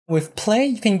With play,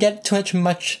 you can get to it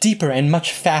much deeper and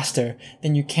much faster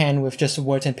than you can with just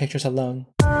words and pictures alone.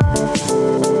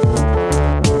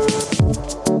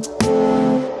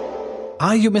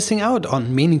 Are you missing out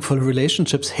on meaningful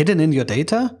relationships hidden in your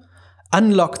data?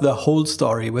 Unlock the whole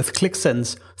story with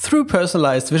ClickSense through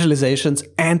personalized visualizations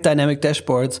and dynamic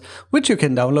dashboards, which you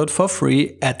can download for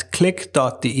free at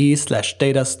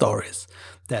click.de/datastories.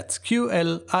 That's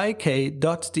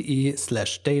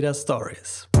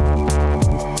QLIK.de/datastories.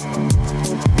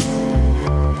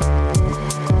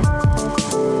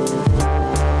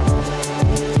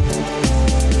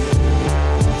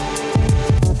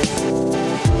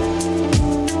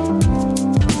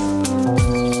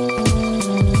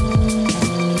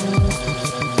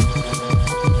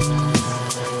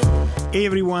 Hey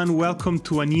everyone, welcome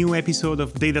to a new episode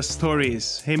of Data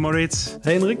Stories. Hey Moritz.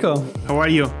 Hey Enrico. How are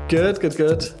you? Good.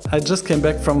 I just came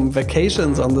back from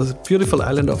vacations on the beautiful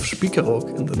island of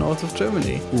Spiekeroog in the north of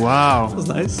Germany. Wow. That was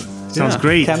nice. Sounds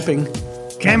great. Camping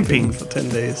for 10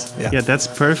 days. Yeah, that's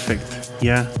perfect.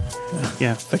 Yeah.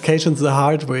 Vacations the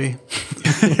hard way.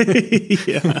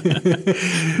 Yeah.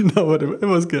 No, but it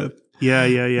was good.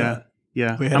 Yeah.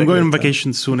 I'm going on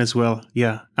vacation soon as well.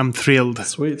 Yeah, I'm thrilled.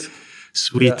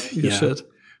 Sweet. Yeah, you should.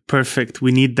 Perfect.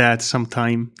 We need that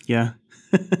sometime. Yeah.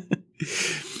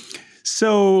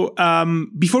 So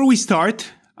before we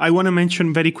start, I want to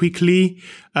mention very quickly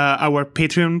our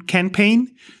Patreon campaign.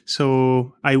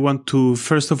 So I want to,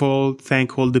 first of all,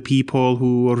 thank all the people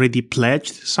who already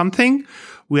pledged something.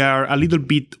 We are a little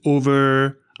bit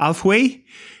over halfway.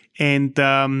 And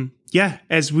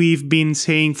as we've been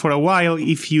saying for a while,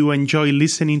 if you enjoy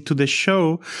listening to the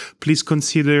show, please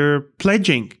consider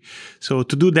pledging. So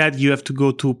to do that, you have to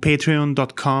go to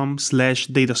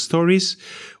patreon.com/datastories,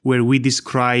 where we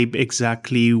describe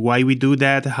exactly why we do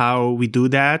that, how we do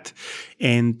that.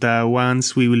 And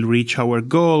once we will reach our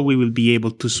goal, we will be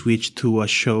able to switch to a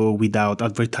show without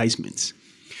advertisements.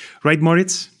 Right,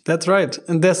 Moritz? That's right.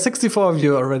 And there's 64 of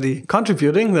you already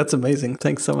contributing. That's amazing.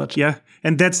 Thanks so much. Yeah.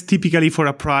 And that's typically for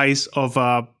a price of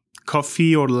a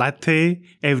coffee or latte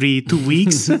every 2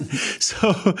 weeks.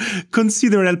 So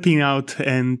consider helping out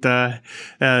and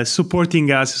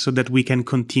supporting us so that we can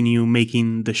continue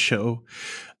making the show.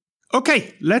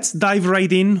 Okay, let's dive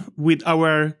right in with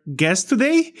our guest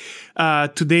today.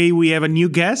 Today we have a new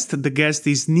guest. The guest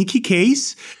is Nikki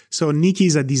Case. So Nikki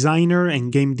is a designer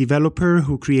and game developer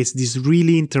who creates these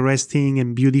really interesting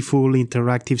and beautiful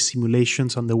interactive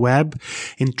simulations on the web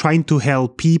and trying to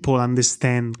help people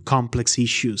understand complex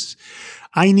issues.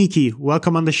 Hi, Nikki.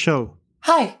 Welcome on the show.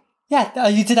 Hi. Yeah,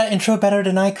 you did that intro better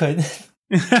than I could.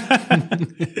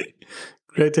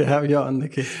 Great to have you on,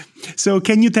 Nikki. So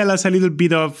can you tell us a little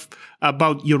bit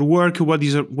about your work? What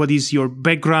is your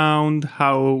background?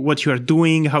 What you are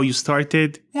doing? How you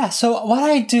started? Yeah, so what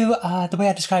I do, the way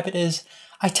I describe it is,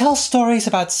 I tell stories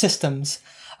about systems.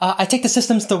 I take the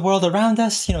systems of the world around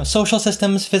us, social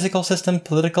systems, physical systems,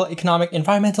 political, economic,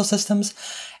 environmental systems,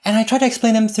 and I try to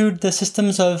explain them through the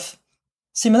systems of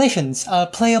simulations,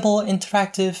 playable,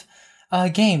 interactive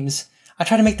games. I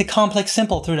try to make the complex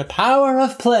simple through the power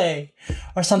of play,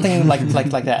 or something like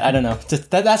that. I don't know.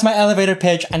 That's my elevator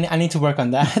pitch. I need to work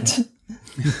on that.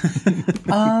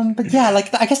 But yeah,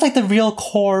 I guess the real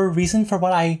core reason for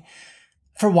why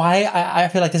I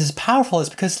feel like this is powerful is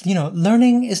because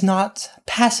learning is not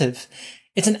passive.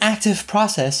 It's an active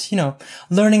process.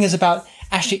 Learning is about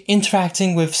actually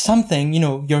interacting with something.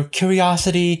 Your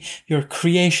curiosity, your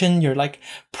creation, your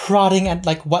prodding at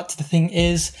what the thing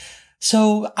is.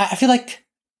 So I feel like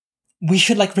we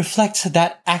should reflect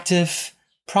that active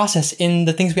process in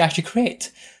the things we actually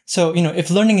create. So, if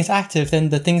learning is active, then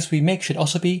the things we make should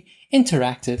also be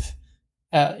interactive,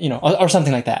 or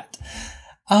something like that.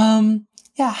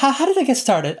 How did I get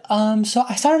started? So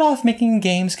I started off making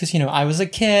games because, I was a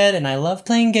kid and I loved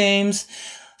playing games.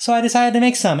 So I decided to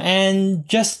make some, and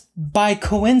just by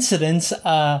coincidence,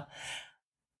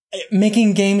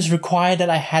 making games required that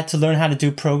I had to learn how to do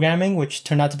programming, which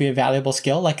turned out to be a valuable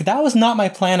skill. That was not my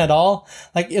plan at all.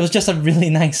 It was just a really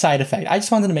nice side effect. I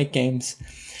just wanted to make games.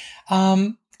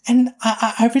 And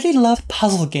I really love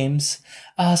puzzle games.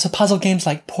 So puzzle games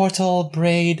like Portal,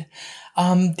 Braid,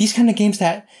 these kind of games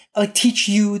that teach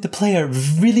you, the player,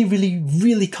 really, really,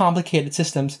 really complicated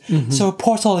systems. Mm-hmm. So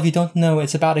Portal, if you don't know,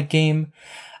 it's about a game,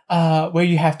 where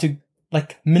you have to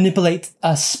manipulate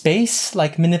a space,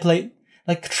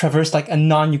 traverse a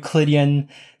non-Euclidean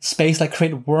space,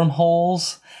 create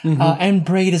wormholes. Mm-hmm. And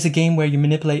Braid is a game where you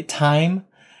manipulate time.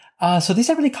 So these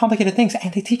are really complicated things,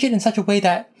 and they teach it in such a way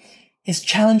that is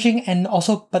challenging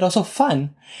but also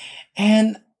fun.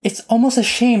 And it's almost a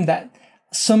shame that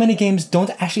so many games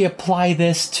don't actually apply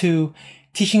this to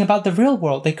teaching about the real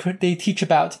world. They teach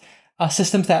about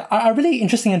systems that are really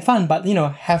interesting and fun, but,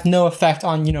 have no effect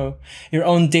on, your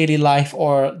own daily life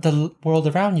or the world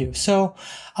around you. So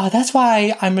that's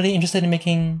why I'm really interested in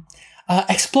making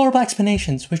explorable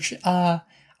explanations, which are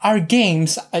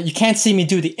games. You can't see me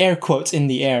do the air quotes in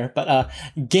the air, but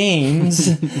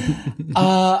games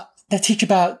that teach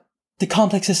about the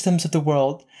complex systems of the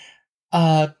world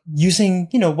using,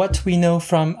 what we know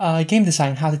from game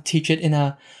design, how to teach it in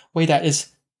a way that is,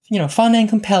 fun and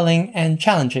compelling and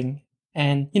challenging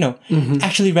and,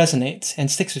 actually resonates and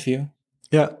sticks with you.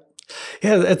 Yeah.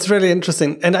 Yeah, it's really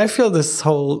interesting. And I feel there's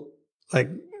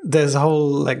a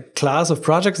whole class of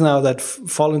projects now that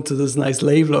fall into this nice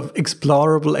label of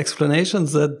explorable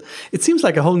explanations that it seems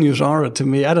like a whole new genre to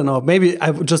me. I don't know. Maybe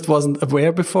I just wasn't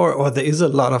aware before, or there is a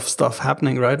lot of stuff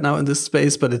happening right now in this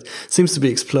space, but it seems to be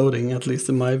exploding, at least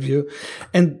in my view.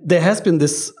 And there has been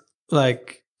this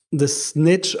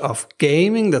niche of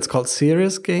gaming that's called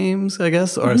serious games, I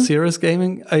guess, or serious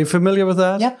gaming. Are you familiar with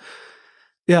that? Yeah.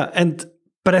 Yeah.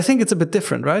 But I think it's a bit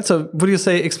different, right? So would you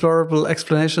say explorable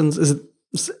explanations, is it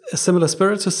a similar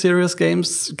spirit to serious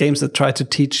games that try to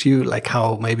teach you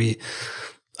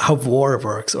how war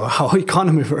works or how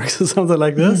economy works or something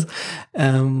like this,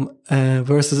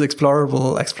 versus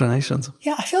explorable explanations?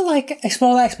 Yeah, I feel like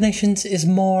explorable explanations is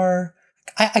more,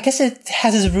 I guess it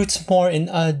has its roots more in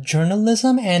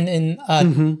journalism and in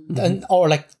or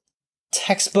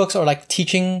textbooks or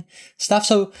teaching stuff.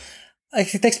 So the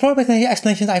explorable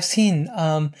explanations I've seen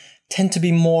tend to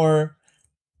be more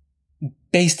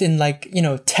based in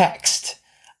text.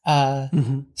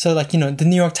 So the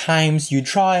New York Times, you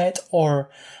draw it, or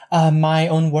my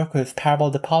own work with Parable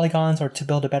of the Polygons or To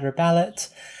Build a Better Ballot.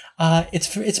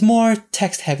 It's more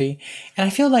text heavy. And I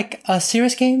feel like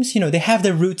serious games, they have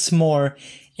their roots more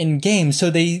in games. So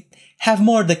they have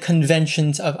more of the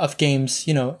conventions of games.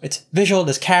 It's visual,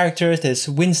 there's characters, there's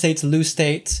win states, lose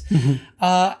states. And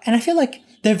I feel like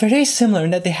they're very similar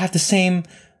in that they have the same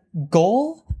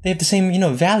goal. They have the same,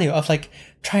 value of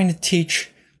trying to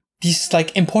teach these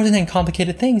important and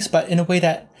complicated things, but in a way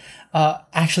that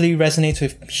actually resonates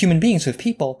with human beings, with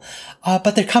people.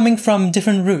 But they're coming from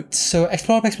different roots. So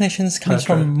explorable explanations comes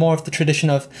from more of the tradition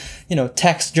of,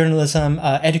 text, journalism,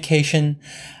 education.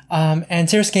 And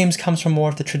serious games comes from more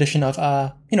of the tradition of,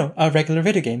 regular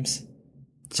video games.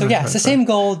 So it's the same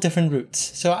goal, different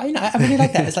roots. So I really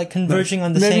like that. It's converging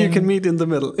on the same. Maybe you can meet in the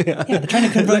middle. Yeah, they're trying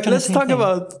to converge on the same Let's talk thing.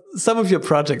 about some of your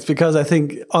projects, because I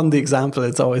think on the example,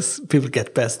 it's always people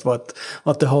get best what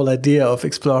the whole idea of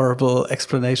explorable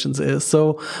explanations is.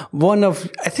 So one of,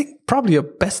 I think, probably your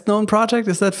best known project,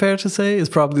 is that fair to say, is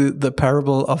probably the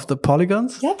Parable of the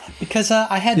Polygons? Yep, because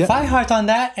I had Viehart on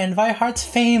that, and Viehart's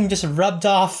fame just rubbed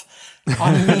off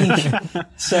on me.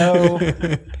 So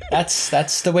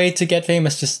that's the way to get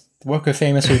famous. Just work with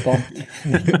famous people.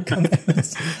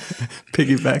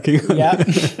 Piggybacking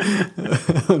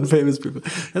on famous people.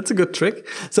 That's a good trick.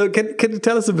 So can you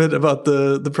tell us a bit about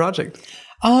the project?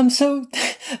 So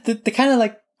the kind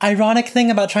of ironic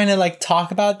thing about trying to talk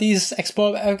about these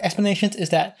explanations is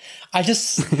that I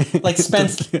just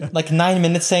spent 9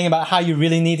 minutes saying about how you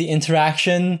really need the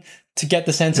interaction to get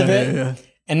the sense of it. Yeah.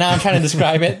 And now I'm trying to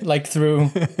describe it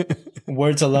through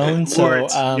words alone. So,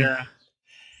 words,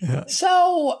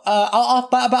 So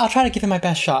I'll try to give it my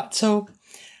best shot. So,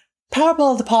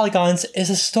 Parable of the Polygons is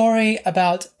a story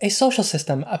about a social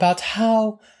system, about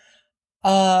how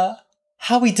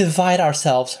we divide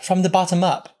ourselves from the bottom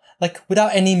up,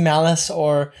 without any malice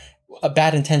or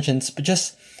bad intentions, but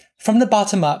just from the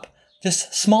bottom up.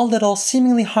 Just small little,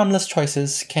 seemingly harmless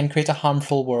choices can create a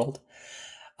harmful world.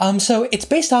 So it's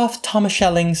based off Thomas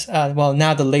Schelling's,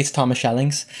 now the late Thomas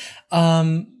Schelling's,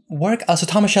 work. So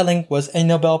Thomas Schelling was a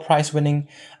Nobel Prize winning,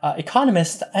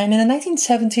 economist. And in the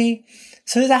 1970s,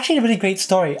 so there's actually a really great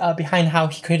story, behind how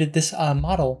he created this,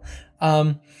 model.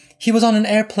 He was on an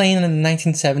airplane in the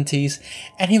 1970s,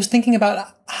 and he was thinking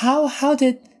about how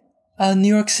did,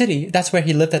 New York City, that's where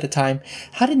he lived at the time,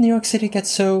 how did New York City get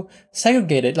so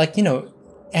segregated? Why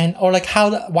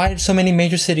so many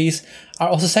major cities are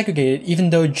also segregated,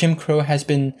 even though Jim Crow has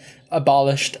been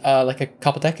abolished, a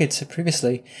couple decades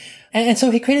previously. And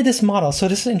so he created this model. So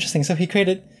this is interesting. So he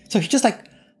just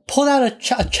pulled out a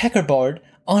checkerboard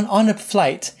on a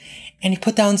flight, and he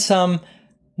put down some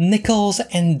nickels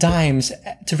and dimes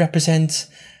to represent,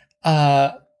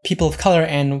 people of color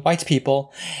and white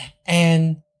people.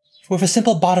 And with a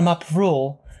simple bottom-up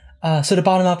rule. So the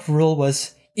bottom-up rule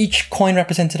was each coin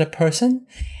represented a person,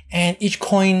 and each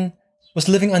coin was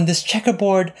living on this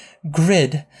checkerboard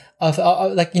grid of,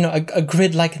 a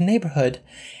grid-like neighborhood.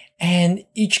 And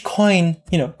each coin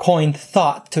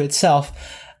thought to itself,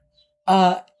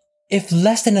 if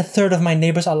less than a third of my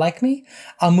neighbors are like me,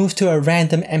 I'll move to a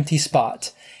random empty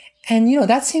spot. And,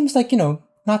 that seems like,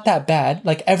 not that bad.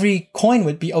 Like every coin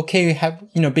would be okay,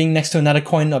 being next to another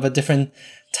coin of a different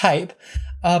type.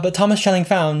 But Thomas Schelling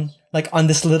found, like on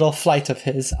this little flight of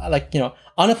his,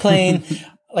 on a plane,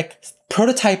 like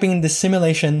prototyping the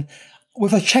simulation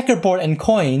with a checkerboard and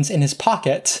coins in his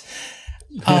pocket,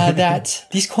 that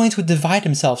these coins would divide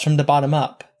themselves from the bottom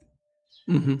up.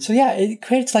 Mm-hmm. So yeah, it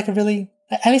creates like a really,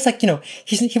 at least like,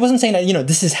 he wasn't saying that,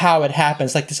 this is how it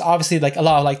happens. Like there's obviously like a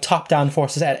lot of like top-down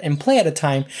forces in play at the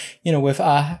time, with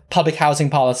public housing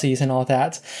policies and all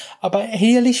that. But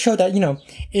he at least showed that,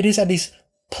 it is at least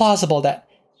plausible that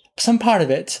some part of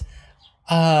it,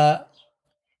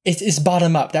 it is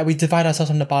bottom up, that we divide ourselves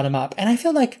from the bottom up. And I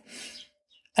feel like,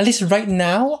 at least right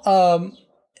now,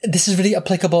 this is really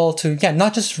applicable to,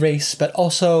 not just race, but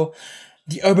also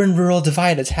the urban-rural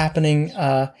divide that's happening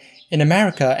in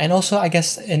America, and also, I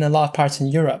guess, in a lot of parts in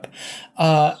Europe.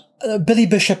 Billy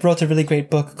Bishop wrote a really great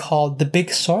book called The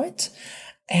Big Sort,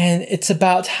 and it's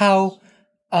about how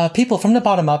people from the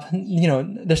bottom up,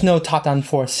 there's no top-down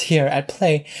force here at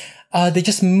play, they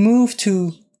just move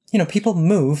to, people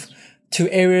move to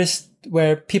areas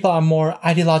where people are more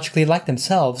ideologically like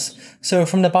themselves. So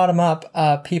from the bottom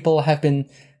up, people have been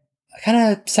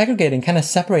kind of segregating, kind of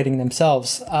separating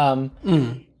themselves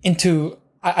into,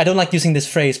 I don't like using this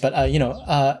phrase, but,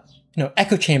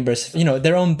 echo chambers,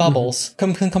 their own bubbles,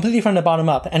 completely from the bottom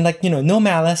up. And like, no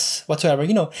malice whatsoever,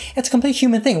 it's a complete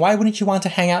human thing. Why wouldn't you want to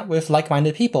hang out with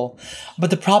like-minded people?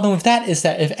 But the problem with that is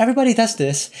that if everybody does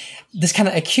this kind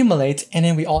of accumulates, and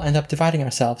then we all end up dividing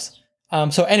ourselves.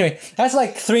 So anyway, that's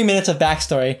like 3 minutes of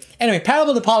backstory. Anyway, Parable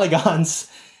of the Polygons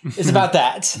is about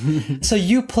that. So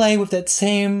you play with that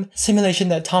same simulation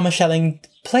that Thomas Schelling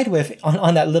played with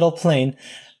on that little plane.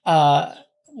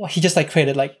 He just like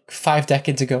created like 5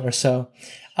 decades ago or so.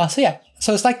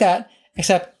 So it's like that,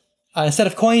 except instead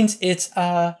of coins, it's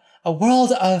a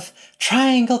world of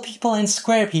triangle people and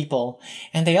square people,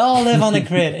 and they all live on a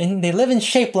grid, and they live in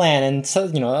Shapeland, and so,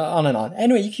 on and on.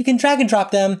 Anyway, you can drag and drop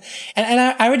them, and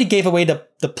I already gave away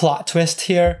the plot twist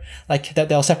here, like that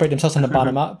they'll separate themselves from the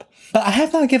bottom up. But I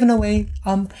have now given away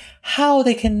how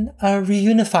they can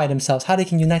reunify themselves, how they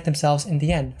can unite themselves in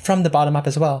the end from the bottom up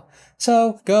as well.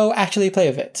 So go actually play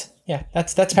with it. Yeah,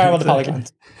 that's Parable of the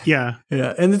Polygons. Yeah,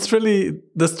 and it's really,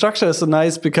 the structure is so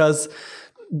nice because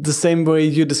the same way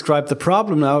you describe the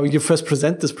problem now, you first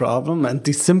present this problem and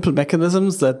these simple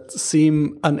mechanisms that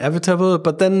seem inevitable,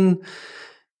 but then,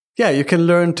 you can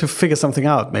learn to figure something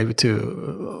out, maybe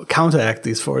to counteract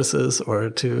these forces or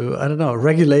to,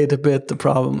 regulate a bit the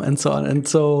problem and so on.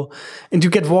 And you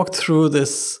get walked through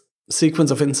this sequence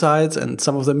of insights, and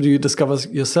some of them you discover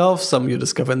yourself, some you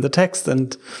discover in the text,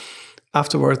 and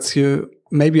afterwards you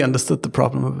maybe understood the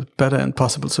problem a bit better and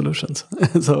possible solutions.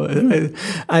 So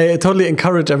I totally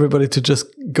encourage everybody to just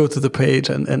go to the page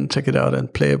and check it out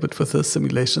and play a bit with the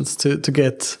simulations to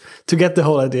get the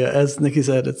whole idea. As Nikki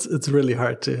said, it's really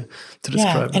hard to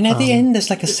describe. And at the end there's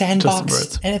like a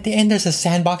sandbox, and at the end there's a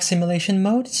sandbox simulation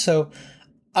mode. So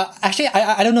actually,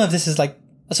 I don't know if this is like,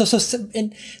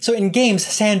 so in games,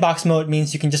 sandbox mode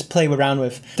means you can just play around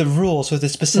with the rules, with the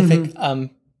specific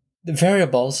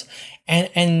variables,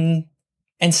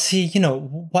 and see,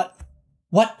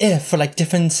 what if for like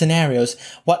different scenarios,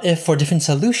 what if for different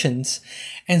solutions.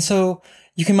 And so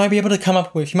you might be able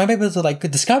to like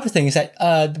discover things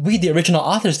that we, the original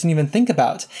authors, didn't even think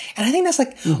about. And I think that's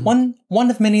like one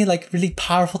of many like really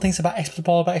powerful things about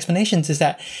explorable explanations is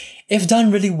that if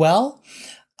done really well,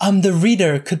 the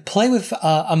reader could play with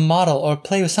a model or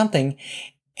play with something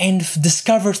and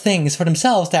discover things for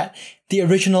themselves that the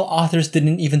original authors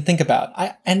didn't even think about.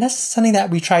 And that's something that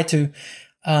we try to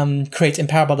create in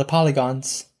Parable of the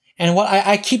Polygons, and what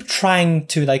I keep trying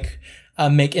to like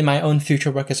make in my own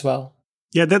future work as well.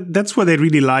 Yeah, that's what I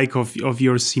really like of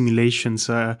your simulations.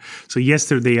 So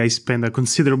yesterday I spent a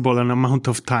considerable amount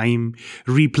of time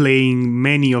replaying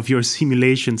many of your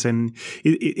simulations, and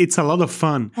it's a lot of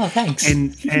fun. Oh, thanks.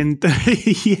 And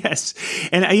yes,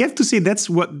 and I have to say that's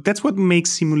what makes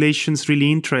simulations really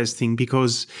interesting,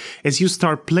 because as you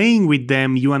start playing with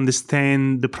them, you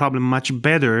understand the problem much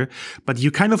better, but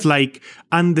you kind of like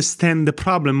understand the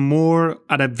problem more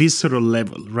at a visceral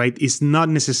level, right? It's not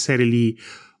necessarily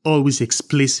always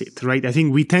explicit, right? I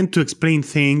think we tend to explain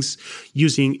things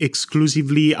using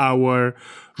exclusively our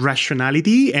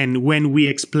rationality. And when we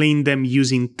explain them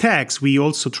using text, we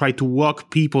also try to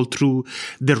walk people through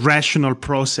the rational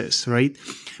process, right?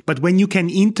 But when you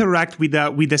can interact with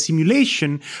a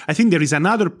simulation, I think there is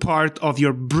another part of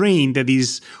your brain that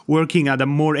is working at a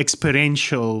more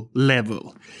experiential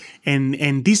level.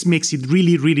 And this makes it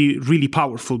really, really, really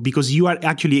powerful because you are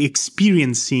actually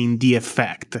experiencing the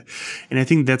effect. And I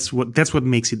think that's what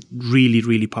makes it really,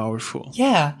 really powerful.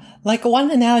 Yeah. Like one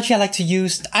analogy I like to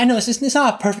use, I know it's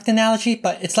not a perfect analogy,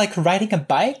 but it's like riding a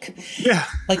bike. Yeah.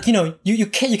 Like, you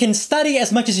can study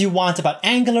as much as you want about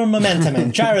angular momentum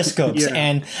and gyroscopes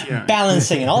and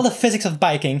balancing and all the physics of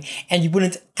biking, and you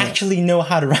wouldn't actually know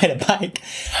how to ride a bike.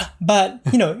 But,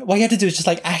 what you have to do is just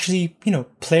like actually,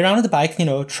 play around with the bike,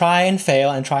 try and fail,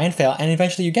 and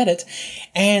eventually you get it.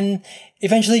 And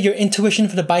eventually your intuition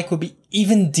for the bike will be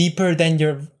even deeper than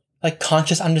your like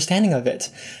conscious understanding of it.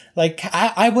 Like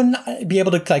I wouldn't be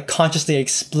able to like consciously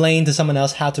explain to someone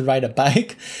else how to ride a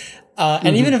bike.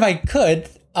 And even if I could,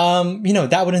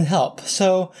 that wouldn't help.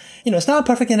 So, it's not a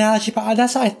perfect analogy, but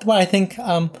that's what I think,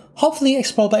 hopefully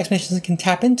explorable explanations can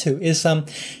tap into is,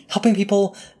 helping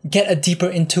people get a deeper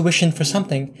intuition for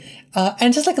something.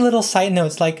 And just like a little side note,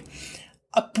 it's like,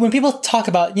 when people talk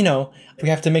about, we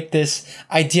have to make this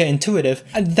idea intuitive,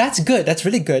 that's good. That's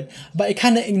really good. But it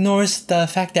kind of ignores the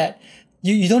fact that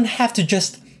you don't have to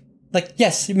just like,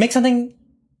 yes, you make something,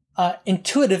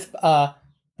 intuitive,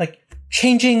 like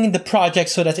changing the project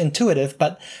so that's intuitive.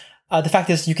 But, the fact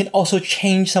is you can also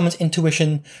change someone's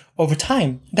intuition over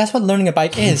time. That's what learning a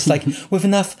bike is. Like with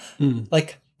enough,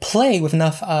 like play, with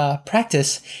enough,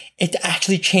 practice, it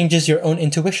actually changes your own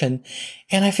intuition.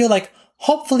 And I feel like,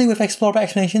 hopefully with explorable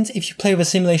explanations, if you play with a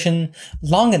simulation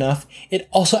long enough, it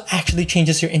also actually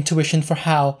changes your intuition for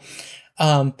how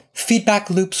feedback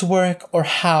loops work, or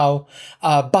how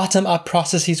bottom-up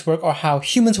processes work, or how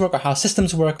humans work, or how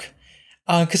systems work.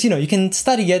 Because you can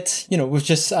study it, with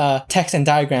just text and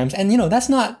diagrams, and that's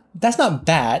not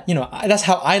bad. That's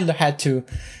how I had to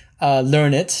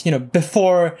learn it.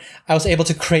 Before I was able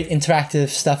to create interactive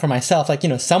stuff for myself. Like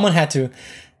someone had to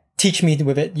teach me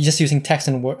with it, just using text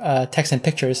and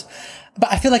pictures.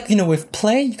 But I feel like with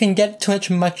play, you can get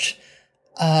to much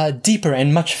deeper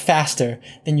and much faster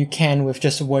than you can with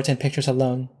just words and pictures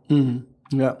alone.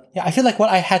 Mm-hmm. Yeah. Yeah. I feel like what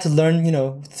I had to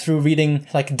learn, through reading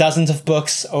like dozens of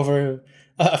books over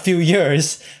a few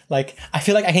years, like I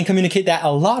feel like I can communicate that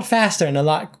a lot faster and a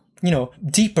lot,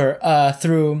 deeper,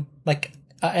 through like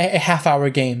a half-hour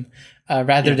game,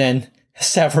 rather than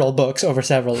several books over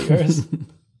several years.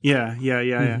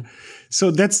 Yeah.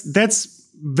 So that's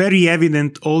very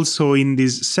evident also in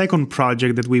this second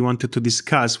project that we wanted to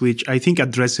discuss, which I think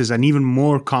addresses an even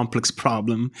more complex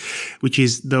problem, which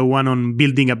is the one on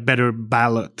building a better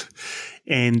ballot.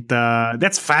 And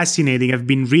that's fascinating. I've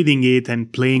been reading it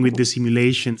and playing with the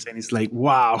simulations, and it's like,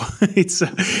 wow, it's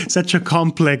such a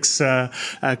complex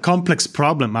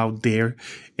problem out there,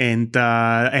 and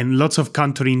lots of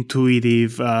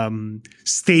counterintuitive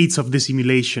states of the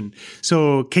simulation.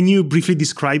 So, can you briefly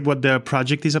describe what the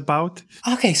project is about?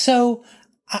 Okay, so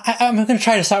I'm going to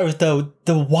try to start with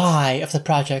the why of the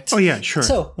project. Oh yeah, sure.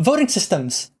 So, voting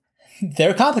systems,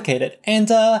 they're complicated, and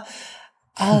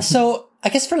so. I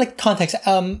guess for like context,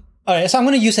 all right, so I'm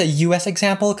going to use a US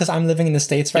example because I'm living in the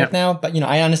States right now, but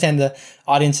I understand the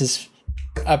audience is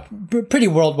pretty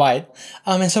worldwide.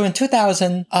 And so in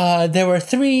 2000, there were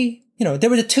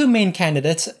the two main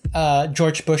candidates,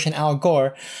 George Bush and Al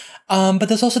Gore. But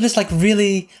there's also this like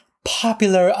really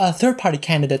popular third party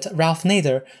candidate, Ralph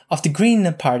Nader of the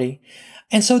Green Party.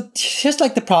 And so just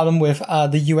like the problem with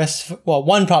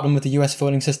one problem with the US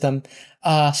voting system.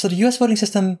 So the US voting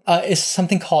system is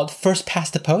something called first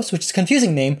past the post, which is a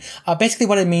confusing name. Basically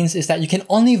what it means is that you can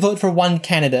only vote for one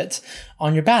candidate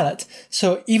on your ballot.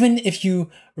 So even if you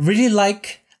really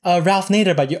like Ralph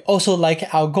Nader, but you also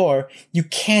like Al Gore, you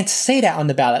can't say that on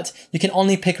the ballot. You can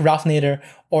only pick Ralph Nader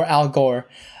or Al Gore.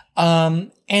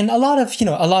 And a lot of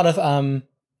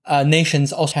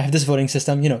nations also have this voting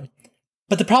system,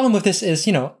 But the problem with this is,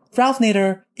 Ralph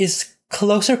Nader is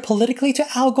closer politically to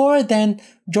Al Gore than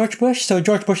George Bush. So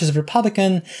George Bush is a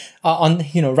Republican,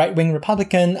 right-wing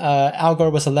Republican. Al Gore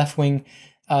was a left-wing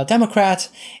Democrat,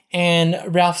 and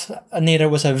Ralph Nader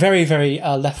was a very, very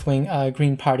left-wing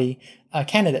Green Party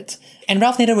candidate. And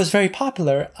Ralph Nader was very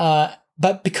popular,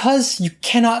 but because you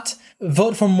cannot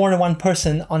vote for more than one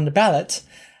person on the ballot,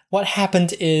 what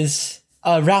happened is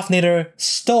Ralph Nader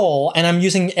stole, and I'm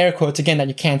using air quotes again that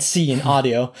you can't see in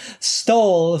audio,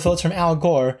 stole votes from Al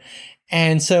Gore.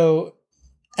 And so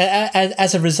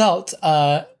as a result,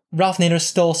 Ralph Nader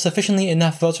stole sufficiently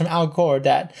enough votes from Al Gore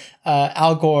that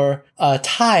Al Gore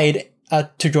tied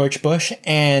to George Bush,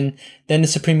 and then the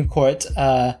Supreme Court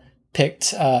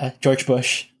picked George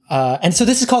Bush. And so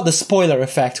this is called the spoiler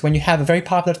effect, when you have a very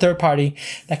popular third party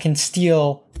that can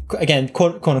steal again,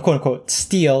 quote unquote,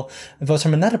 steal votes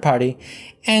from another party.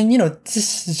 And,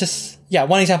 this is just,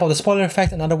 one example of the spoiler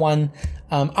effect. Another one,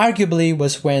 arguably,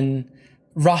 was when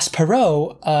Ross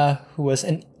Perot, who was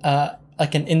an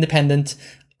independent,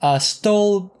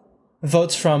 stole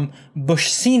votes from Bush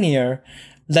Sr.,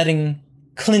 letting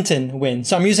Clinton win.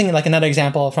 So I'm using like another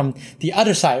example from the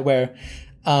other side where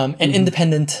an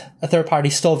independent, a third party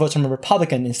stole votes from a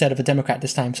Republican instead of a Democrat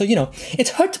this time. So,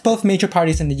 it's hurt both major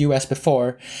parties in the US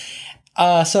before.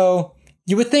 So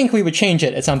you would think we would change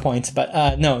it at some point,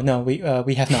 but no,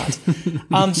 we have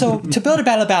not. So to build a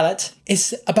battle ballot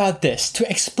is about this, to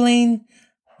explain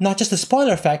not just the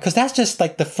spoiler effect, because that's just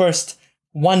like the first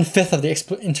 1/5 of the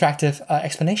interactive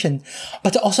explanation,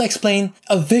 but to also explain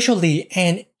visually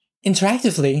and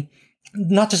interactively,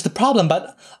 not just the problem,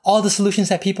 but all the solutions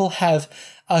that people have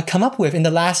come up with in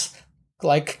the last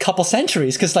like couple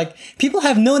centuries. Because like people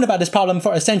have known about this problem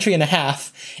for a century and a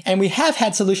half, and we have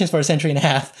had solutions for a century and a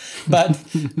half, but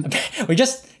we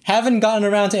just haven't gotten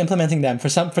around to implementing them for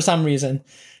some reason.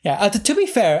 Yeah, to be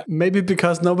fair, maybe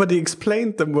because nobody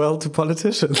explained them well to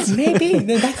politicians. Maybe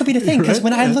that could be the thing. Because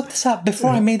Right? when I looked this up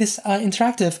before I made this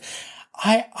interactive,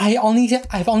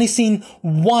 I've only seen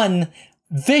one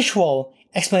visual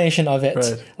explanation of it.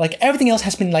 Right. Like everything else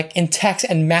has been like in text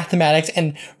and mathematics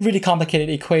and really complicated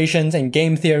equations and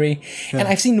game theory. And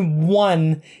I've seen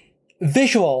one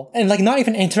visual and like not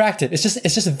even interactive. It's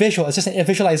just visual. It's just a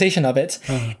visualization of it.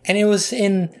 And it was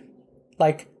in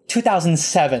like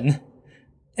 2007.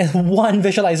 And one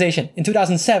visualization in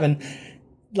 2007,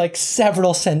 like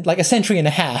like a century and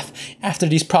a half after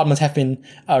these problems have been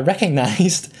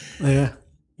recognized. Yeah.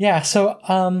 Yeah, so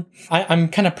I'm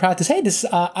kind of proud to say this.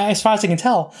 As far as I can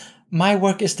tell, my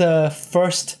work is the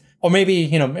first, or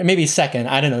maybe second.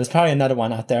 I don't know. There's probably another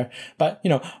one out there, but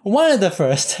one of the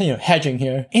first. Hedging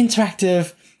here,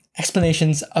 interactive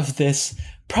explanations of this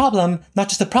problem. Not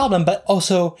just the problem, but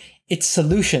also its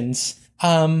solutions.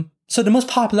 So the most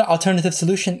popular alternative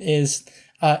solution is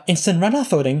instant runoff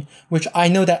voting, which I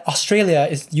know that Australia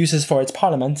uses for its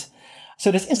parliament. So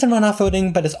there's instant runoff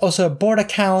voting, but there's also a border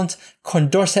count,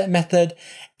 Condorcet method,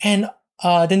 and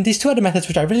then these two other methods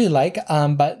which I really like,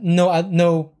 but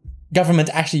no government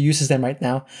actually uses them right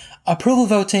now: approval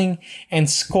voting and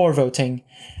score voting.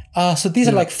 So these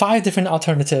are like 5 different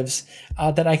alternatives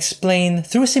that I explain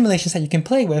through simulations that you can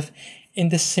play with in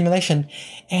this simulation.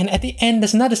 And at the end,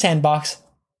 there's another sandbox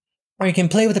where you can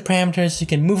play with the parameters, you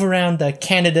can move around the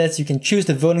candidates, you can choose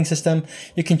the voting system,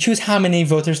 you can choose how many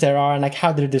voters there are and like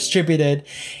how they're distributed,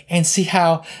 and see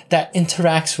how that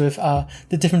interacts with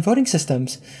the different voting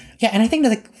systems. Yeah, and I think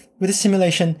that with this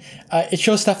simulation, it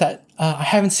shows stuff that I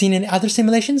haven't seen in other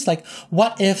simulations. Like,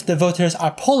 what if the voters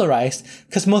are polarized?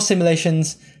 Because most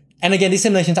simulations, and again, these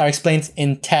simulations are explained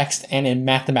in text and in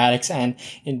mathematics and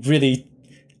in really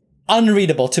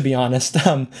unreadable, to be honest,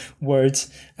 words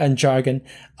and jargon.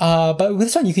 But with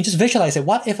this one, you can just visualize it.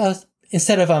 What if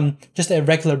instead of just a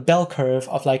regular bell curve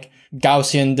of like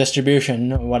Gaussian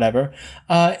distribution or whatever,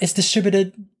 it's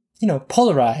distributed,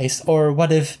 polarized? Or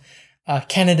what if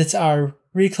candidates are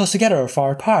really close together or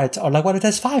far apart? Or like, what if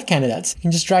there's 5 candidates? You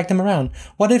can just drag them around.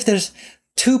 What if there's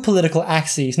 2 political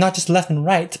axes, not just left and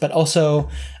right, but also,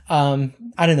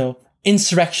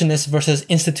 insurrectionists versus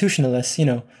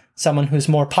institutionalists, someone who's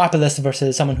more populist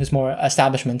versus someone who's more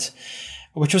establishment,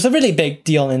 which was a really big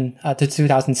deal in the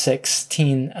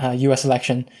 2016 U.S.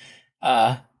 election.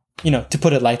 To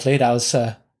put it lightly, that was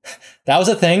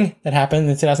a thing that happened in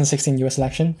the 2016 U.S.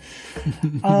 election.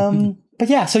 But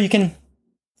yeah, so you can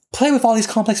play with all these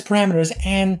complex parameters,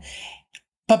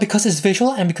 but because it's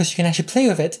visual and because you can actually play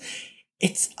with it,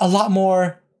 it's a lot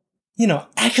more,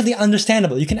 actually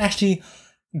understandable. You can actually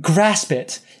grasp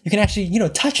it. You can actually,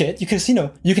 touch it. Because,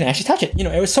 you can actually touch it.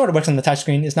 It sort of works on the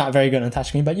touchscreen. It's not very good on the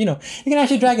touchscreen, but, you can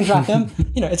actually drag and drop them.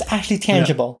 It's actually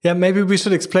tangible. Yeah, maybe we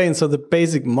should explain. So the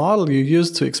basic model you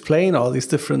use to explain all these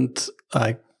different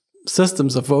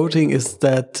systems of voting is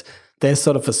that there's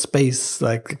sort of a space,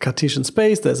 like a Cartesian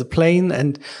space. There's a plane,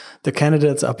 and the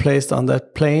candidates are placed on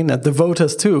that plane, and the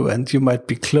voters too. And you might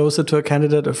be closer to a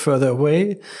candidate or further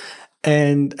away.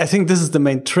 And I think this is the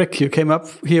main trick you came up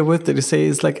here with, that you say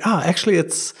is like, actually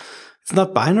it's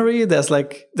not binary.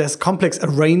 There's complex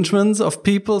arrangements of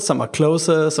people. Some are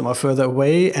closer, some are further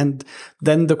away. And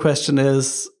then the question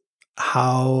is,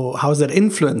 how is that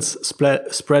influence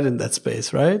spread in that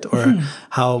space, right? Or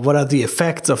what are the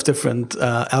effects of different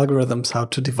algorithms, how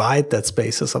to divide that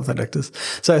space or something like this.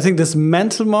 So I think this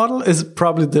mental model is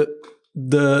probably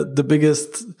the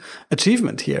biggest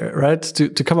achievement here, right?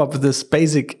 To come up with this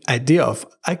basic idea of,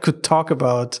 I could talk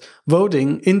about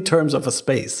voting in terms of a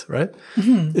space, right?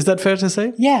 Is that fair to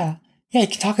say? Yeah. yeah, you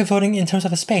can talk about voting in terms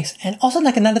of a space. And also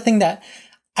like another thing that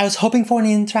I was hoping for in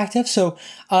the interactive. So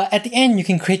at the end, you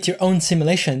can create your own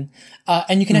simulation,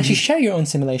 and you can actually share your own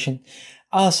simulation.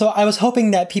 So I was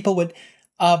hoping that people would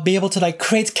be able to like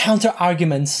create counter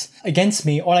arguments against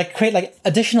me, or like create like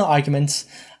additional arguments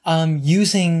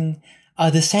using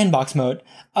the sandbox mode.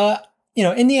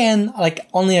 In the end, like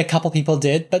only a couple people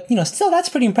did, but still that's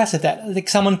pretty impressive that like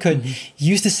someone could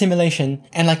use the simulation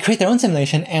and like create their own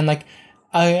simulation and like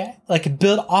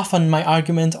build off on my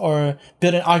argument or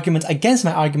build an argument against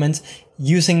my argument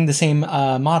using the same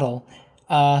model.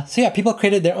 So yeah, people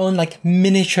created their own like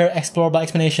miniature explorable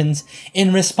explanations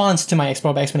in response to my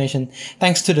explorable explanation,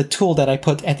 thanks to the tool that I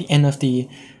put at the end of the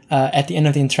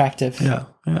interactive. Yeah,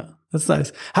 that's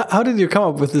nice. How did you come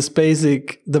up with this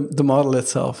basic the model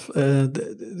itself?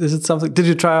 Is it something? Did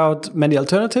you try out many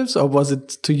alternatives, or was it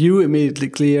to you immediately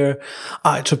clear?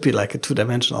 It should be like a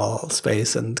 2-dimensional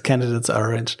space, and candidates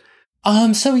are arranged.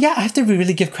 So yeah, I have to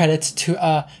really give credit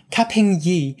to Ka-Ping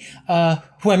Yi,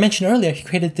 who I mentioned earlier. He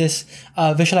created this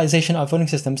visualization of voting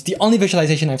systems, the only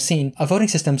visualization I've seen of voting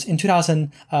systems in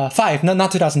 2005,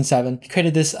 not 2007. He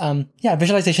created this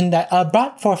visualization that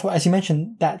brought forth, as you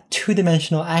mentioned, that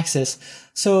 2-dimensional axis.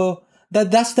 So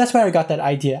that's where I got that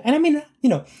idea. And I mean,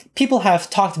 people have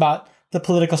talked about the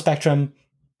political spectrum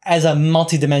as a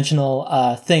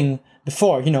multi-dimensional thing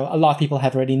before. A lot of people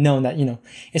have already known that,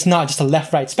 it's not just a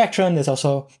left-right spectrum. There's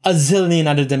also a zillion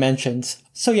other dimensions.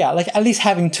 So yeah, like at least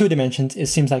having 2 dimensions, it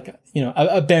seems like,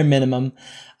 a bare minimum.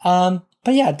 But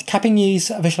yeah, Ka-Ping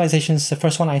Yi's visualization is the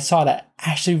first one I saw that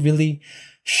actually really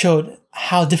showed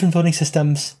how different voting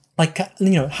systems, like,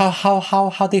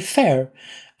 how they fare,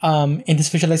 in this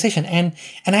visualization. And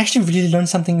I actually really learned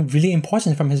something really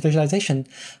important from his visualization.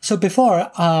 So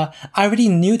before, I already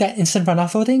knew that instant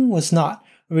runoff voting was not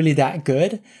really that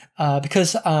good,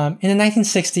 because in the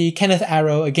 1960s, Kenneth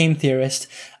Arrow, a game theorist,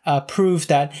 proved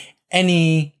that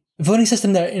any voting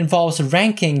system that involves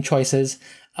ranking choices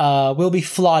will be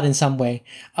flawed in some way.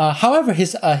 However,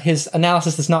 his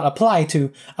analysis does not apply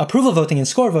to approval voting and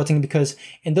score voting, because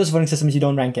in those voting systems you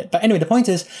don't rank it. But anyway, the point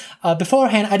is,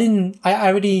 beforehand I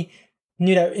already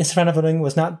knew that instant runoff voting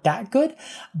was not that good,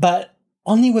 but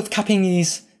only with Ka-Ping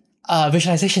Yi's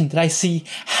visualization did I see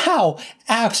how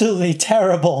absolutely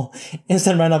terrible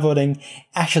instant runoff voting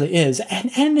actually is,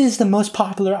 and is the most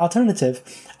popular alternative.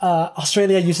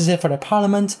 Australia uses it for their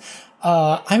parliament.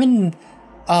 I'm in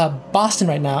Boston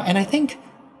right now, and I think,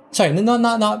 sorry,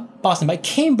 not Boston, but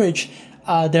Cambridge,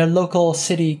 their local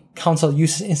city council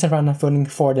uses instant runoff voting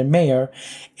for their mayor.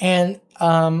 And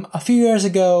a few years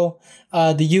ago,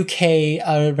 the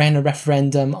UK ran a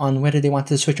referendum on whether they wanted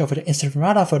to switch over to instant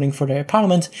runoff voting for their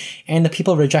parliament, and the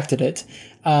people rejected it.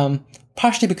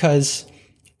 Partially because,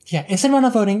 instant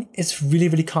runoff voting is really,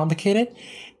 really complicated,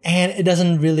 and it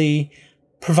doesn't really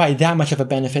provide that much of a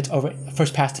benefit over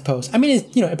first past the post. I mean,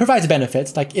 it provides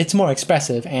benefits, like it's more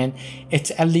expressive and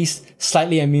it's at least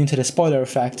slightly immune to the spoiler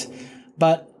effect,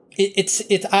 but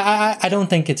I don't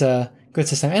think it's a good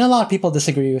system. And a lot of people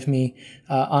disagree with me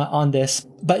on this.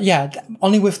 But yeah,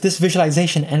 only with this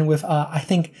visualization and with, I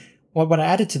think what I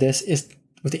added to this is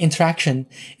with the interaction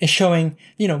is showing,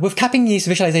 with Ka-Ping Yi's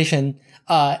visualization,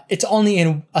 it's only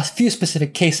in a few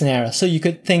specific case scenarios. So you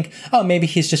could think, oh, maybe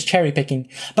he's just cherry picking.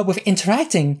 But with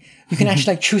interacting, you can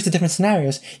actually like choose the different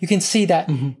scenarios. You can see that,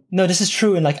 no, this is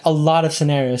true in like a lot of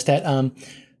scenarios that,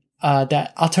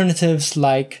 that alternatives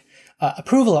like,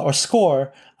 approval or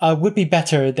score, would be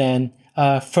better than,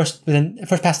 first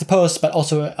past the post, but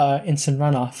also, instant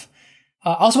runoff.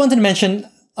 I also wanted to mention,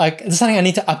 like, this is something I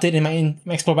need to update in my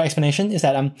Explore by Explanation, is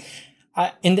that,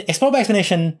 in the Explore by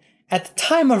Explanation, at the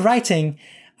time of writing,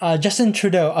 Justin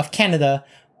Trudeau of Canada,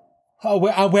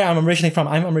 where I'm originally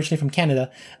from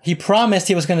Canada, he promised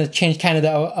he was going to change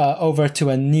Canada over to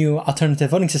a new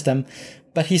alternative voting system,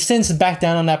 but he's since backed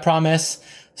down on that promise.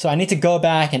 So I need to go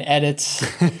back and edit.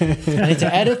 I need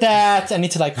to edit that. I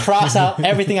need to like cross out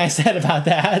everything I said about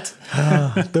that.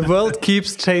 The world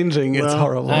keeps changing. It's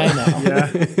horrible. I know.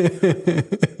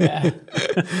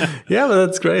 Yeah, but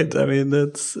that's great. I mean,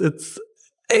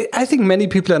 I think many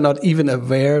people are not even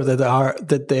aware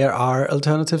that there are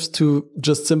alternatives to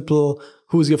just simple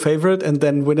who's your favorite and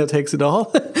then winner takes it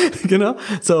all.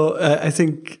 So I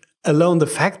think alone the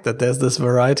fact that there's this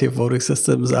variety of voting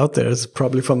systems out there is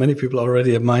probably for many people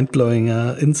already a mind-blowing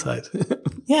insight.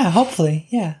 Yeah, hopefully.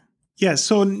 Yeah. Yeah.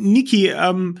 So Nikki,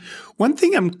 one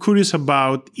thing I'm curious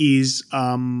about is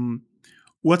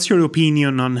what's your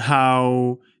opinion on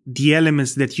how the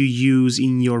elements that you use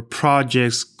in your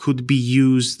projects could be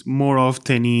used more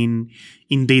often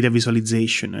in data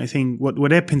visualization? I think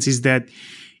what happens is that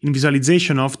in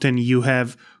visualization, often you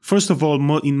have, first of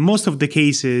all, in most of the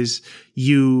cases,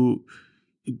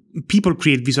 people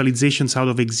create visualizations out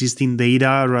of existing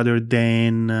data rather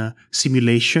than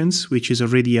simulations, which is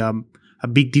already a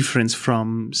big difference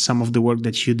from some of the work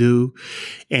that you do.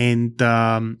 And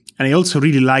I also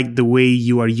really like the way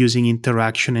you are using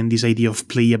interaction and this idea of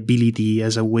playability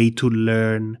as a way to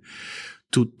learn,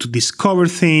 to discover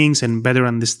things and better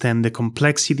understand the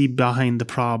complexity behind the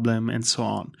problem and so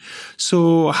on.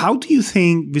 So how do you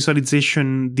think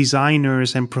visualization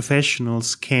designers and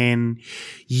professionals can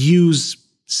use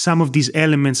some of these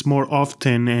elements more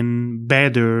often and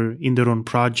better in their own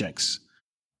projects?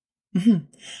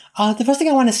 Mm-hmm. The first thing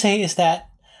I want to say is that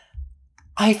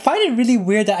I find it really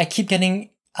weird that I keep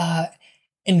getting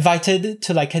invited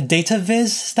to like a data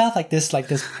viz stuff like this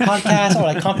podcast or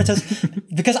like conferences,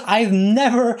 because I've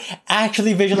never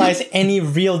actually visualized any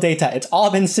real data. It's all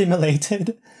been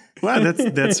simulated. Well,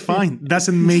 that's fine.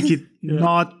 Doesn't make it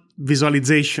not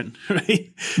visualization,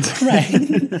 right? Right.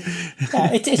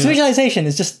 Yeah, it's visualization.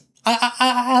 It's just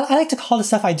I like to call the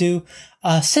stuff I do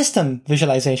system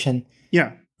visualization.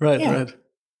 Yeah. Right.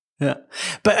 Yeah.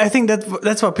 But I think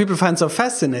that's what people find so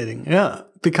fascinating. Yeah.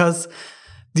 Because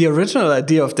the original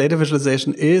idea of data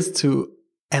visualization is to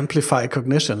amplify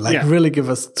cognition, like really give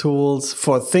us tools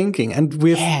for thinking. And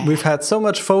we've had so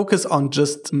much focus on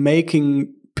just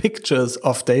making pictures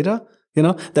of data,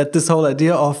 that this whole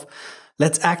idea of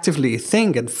let's actively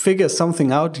think and figure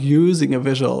something out using a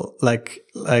visual, like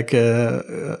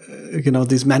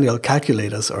these manual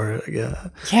calculators or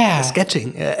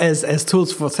sketching as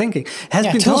tools for thinking has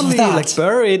been totally like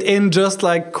buried in just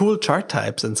like cool chart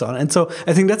types and so on. And so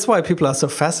I think that's why people are so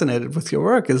fascinated with your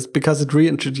work, is because it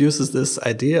reintroduces this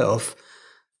idea of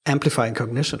amplifying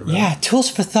cognition. Right? Yeah, tools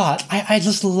for thought. I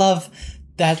just love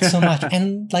that so much.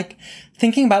 And like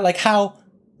thinking about like how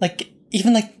like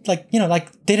even like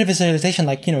data visualization,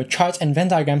 charts and Venn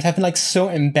diagrams have been like so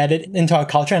embedded into our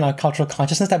culture and our cultural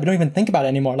consciousness that we don't even think about it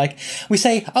anymore. Like we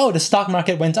say, oh, the stock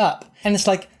market went up. And it's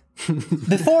like,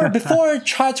 before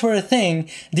charts were a thing,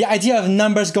 the idea of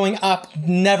numbers going up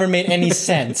never made any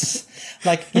sense.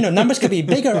 Like, numbers could be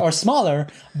bigger or smaller,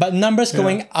 but numbers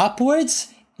going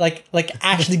upwards, like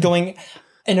actually going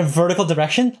in a vertical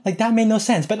direction, like that made no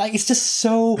sense. But like it's just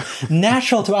so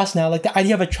natural to us now. Like the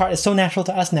idea of a chart is so natural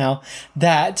to us now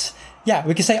that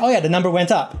we can say, oh yeah, the number went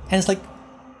up. And it's like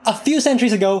a few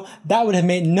centuries ago, that would have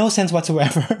made no sense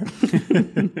whatsoever.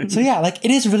 So yeah, like it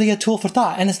is really a tool for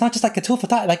thought. And it's not just like a tool for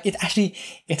thought, like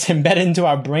it's embedded into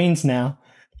our brains now.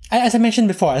 As I mentioned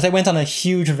before, as I went on a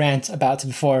huge rant about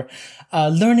before,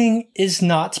 learning is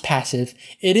not passive.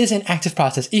 It is an active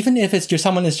process. Even if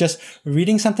someone is just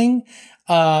reading something,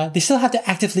 they still have to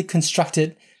actively construct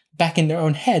it back in their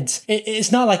own heads.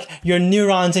 It's not like your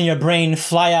neurons in your brain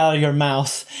fly out of your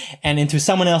mouth and into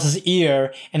someone else's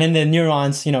ear, and then the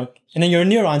neurons, and then your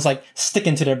neurons like stick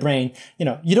into their brain.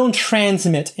 You don't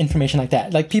transmit information like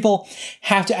that. Like people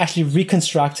have to actually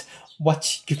reconstruct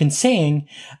what you've been saying,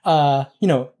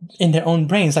 in their own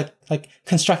brains, like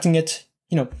constructing it,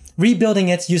 rebuilding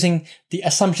it using the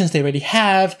assumptions they already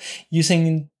have,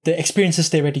 using the experiences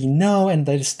they already know and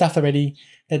the stuff already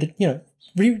that,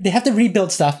 they have to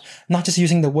rebuild stuff, not just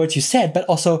using the words you said, but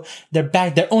also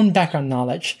their own background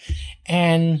knowledge.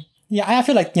 And I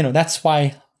feel like, that's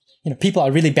why, people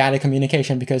are really bad at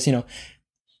communication, because,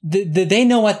 they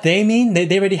know what they mean.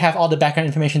 They already have all the background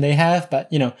information they have,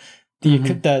 but,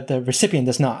 the recipient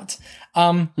does not.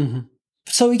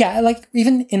 So like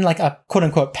even in like a quote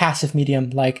unquote passive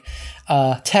medium, like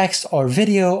text or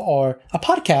video or a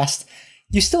podcast,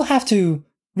 you still have to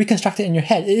reconstruct it in your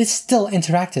head. It is still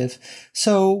interactive.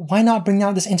 So why not bring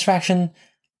out this interaction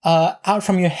out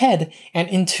from your head and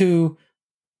into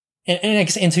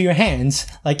your hands,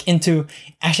 like into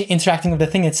actually interacting with the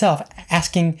thing itself,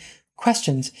 asking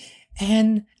questions.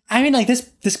 And I mean, like this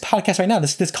podcast right now,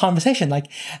 this conversation, like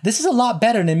this is a lot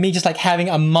better than me just like having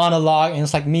a monologue and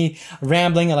it's like me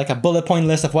rambling like a bullet point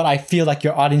list of what I feel like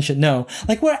your audience should know.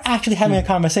 Like we're actually having a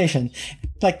conversation.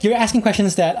 Like you're asking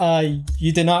questions that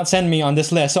you did not send me on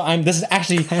this list. So this is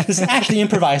actually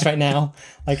improvised right now.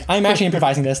 Like I'm actually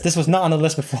improvising this. This was not on the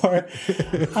list before.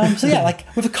 So like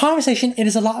with a conversation, it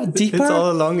is a lot deeper. It's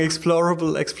all along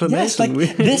explorable explanation. Yes, like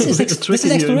this is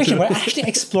exploration. We're actually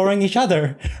exploring each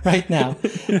other right now.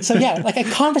 So like a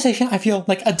conversation, I feel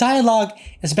like a dialogue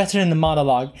is better than the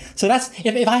monologue. So that's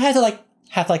if I had to like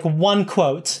have like one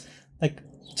quote, like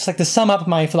just like to sum up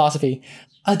my philosophy,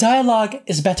 a dialogue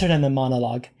is better than a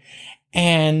monologue.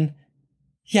 And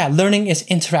learning is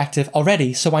interactive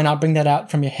already. So why not bring that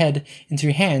out from your head into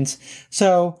your hands?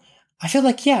 So I feel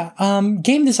like,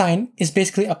 game design is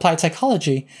basically applied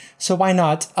psychology. So why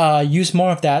not use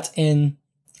more of that in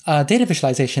data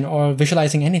visualization or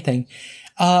visualizing anything?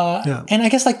 And I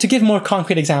guess like to give more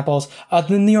concrete examples,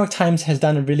 the New York Times has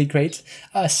done a really great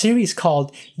series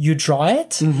called You Draw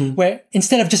It, where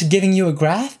instead of just giving you a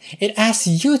graph, it asks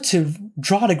you to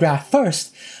draw the graph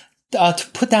first, to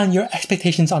put down your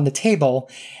expectations on the table,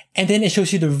 and then it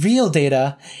shows you the real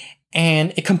data,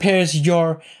 and it compares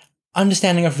your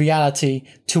understanding of reality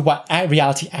to what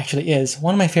reality actually is.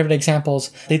 One of my favorite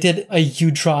examples, they did a You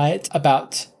Draw It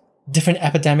about different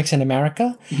epidemics in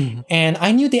America. And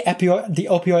I knew the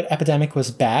opioid epidemic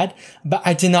was bad, but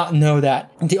I did not know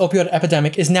that the opioid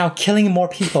epidemic is now killing more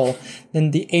people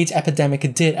than the AIDS epidemic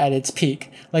did at its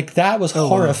peak. Like, that was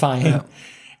horrifying. Yeah.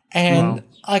 And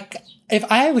like, if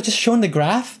I was just shown the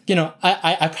graph,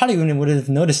 I probably wouldn't have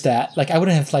noticed that. Like, I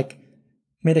wouldn't have like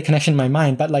made a connection in my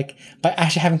mind, but like by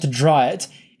actually having to draw it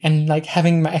and like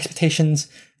having my expectations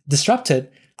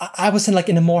disrupted, I was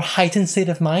in a more heightened state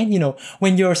of mind.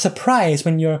 When you're surprised,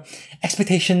 when your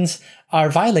expectations are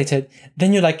violated,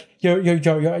 then you're like, your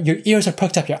ears are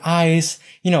perked up, your eyes,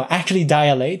 actually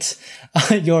dilate.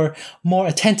 You're more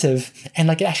attentive, and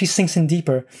like it actually sinks in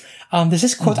deeper. There's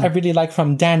this quote I really like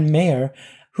from Dan Mayer,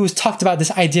 who's talked about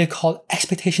this idea called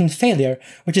expectation failure,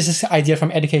 which is this idea from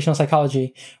educational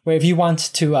psychology, where if you want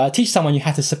to teach someone, you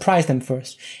have to surprise them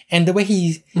first. And the way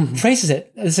he phrases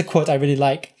it, this is a quote I really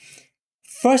like.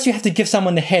 First, you have to give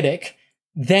someone the headache,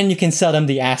 then you can sell them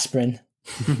the aspirin.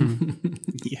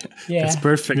 That's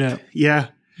perfect. Yeah.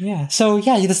 So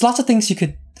there's lots of things you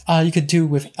could do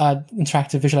with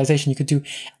interactive visualization. You could do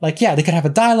they could have a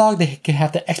dialogue. They could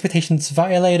have the expectations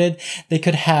violated. They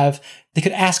could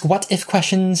ask what if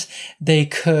questions. They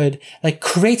could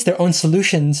create their own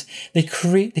solutions. They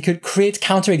could create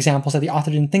counterexamples that the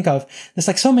author didn't think of.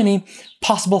 There's so many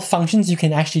possible functions you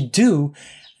can actually do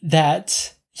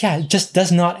that just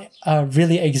does not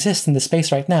really exist in the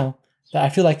space right now, that I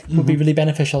feel like would be really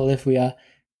beneficial if we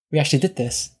actually did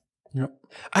this. Yep.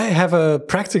 I have a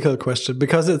practical question,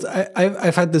 because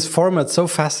I find this format so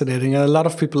fascinating, and a lot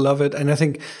of people love it. And I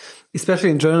think,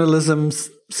 especially in journalism,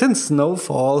 since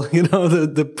Snowfall,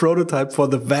 the prototype for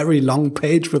the very long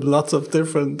page with lots of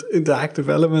different interactive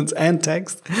elements and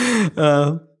text,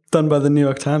 done by the New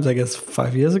York Times, I guess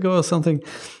 5 years ago or something.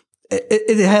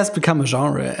 It has become a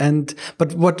genre.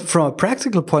 But what, from a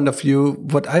practical point of view,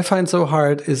 what I find so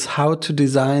hard is how to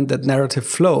design that narrative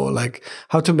flow, like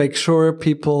how to make sure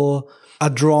people are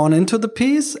drawn into the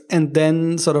piece and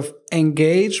then sort of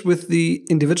engage with the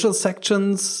individual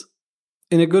sections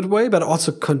in a good way, but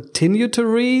also continue to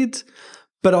read,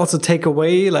 but also take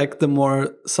away the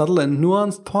more subtle and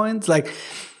nuanced points.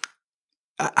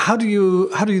 How do you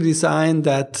design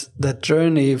that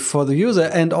journey for the user?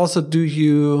 And also, do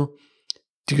you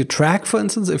track, for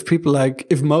instance, if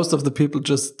most of the people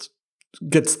just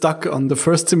get stuck on the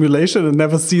first simulation and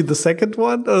never see the second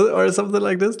one, or something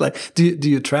like this? Do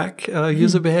you track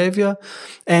user behavior?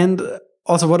 And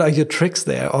also, what are your tricks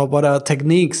there, or what are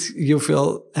techniques you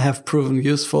feel have proven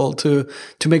useful to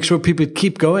make sure people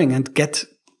keep going and get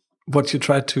what you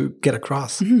try to get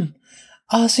across?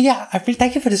 I really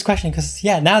thank you for this question, because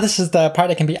now this is the part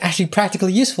that can be actually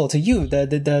practically useful to you,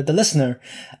 the listener.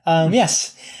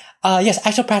 Yes,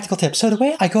 actual practical tips. So the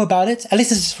way I go about it, at least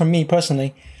this is for me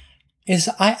personally, is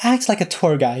I act like a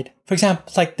tour guide. For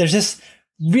example, there's this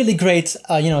really great,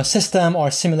 system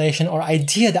or simulation or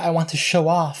idea that I want to show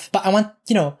off, but I want,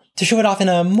 to show it off in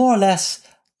a more or less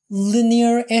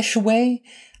linear-ish way,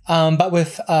 but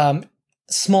with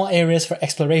small areas for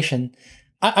exploration.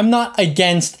 I'm not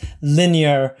against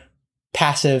linear,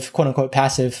 passive, quote unquote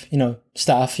passive,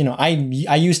 stuff. I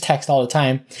use text all the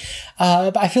time.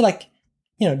 But I feel like,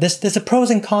 there's a pros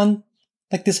and cons,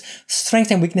 there's strengths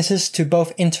and weaknesses to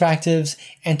both interactives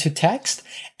and to text.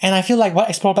 And I feel like what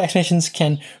explorable explanations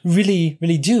can really,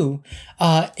 really do,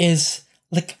 is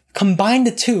combine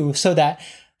the two, so that,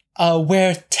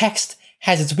 where text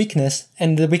has its weakness,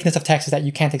 and the weakness of text is that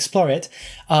you can't explore it,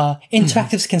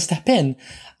 interactives can step in.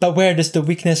 But where does the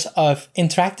weakness of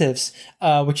interactives,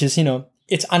 which is,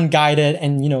 it's unguided,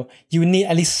 and, you need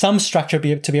at least some structure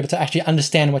to be able to actually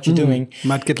understand what you're doing.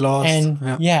 Might get lost. And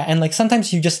and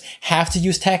sometimes you just have to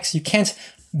use text. You can't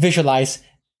visualize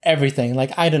everything.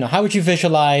 I don't know. How would you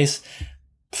visualize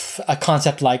a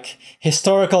concept like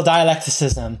historical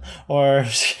dialecticism, or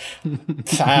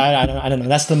I don't know.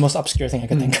 That's the most obscure thing I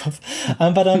could think of.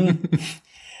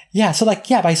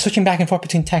 By switching back and forth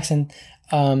between text and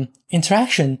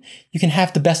interaction, you can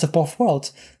have the best of both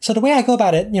worlds. So the way I go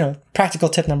about it, practical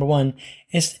tip number one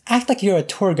is act like you're a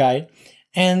tour guide.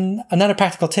 And another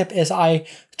practical tip is I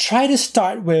try to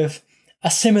start with a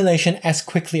simulation as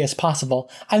quickly as possible.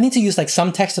 I need to use like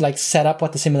some text to like set up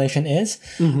what the simulation is.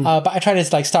 But I try to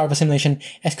like start with a simulation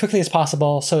as quickly as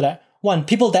possible so that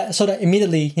so that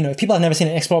immediately, if people have never seen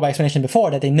an Explore by explanation before,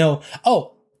 that they know,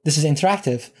 oh, this is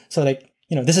interactive. So like,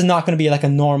 this is not going to be like a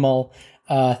normal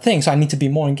thing. So I need to be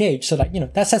more engaged. So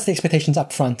that, that sets the expectations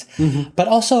up front. But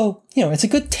also, it's a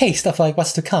good taste of like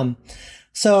what's to come.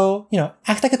 So,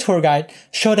 act like a tour guide,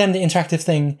 show them the interactive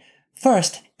thing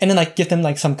first, and then like give them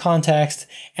like some context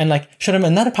and like show them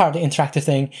another part of the interactive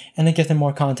thing and then give them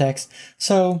more context.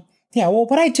 So yeah, well,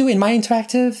 what I do in my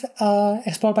interactive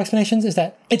Explore by explanations is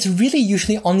that it's really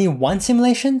usually only one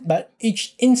simulation, but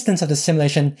each instance of the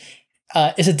simulation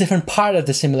is a different part of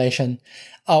the simulation,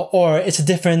 or it's a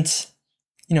different,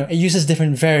 it uses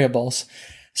different variables.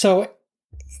 So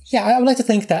yeah, I would like to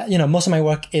think that, most of my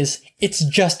work it's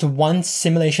just one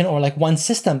simulation or like one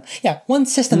system. Yeah, one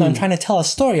system that I'm trying to tell a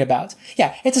story about.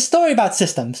 Yeah, it's a story about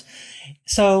systems.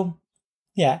 So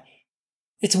yeah,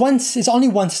 it's only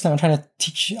one system I'm trying to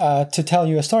teach, to tell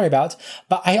you a story about,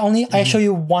 but I show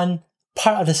you one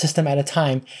part of the system at a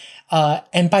time.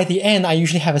 And by the end, I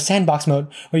usually have a sandbox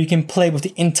mode where you can play with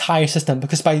the entire system,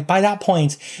 because by that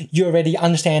point, you already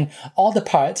understand all the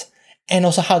parts and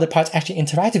also how the parts actually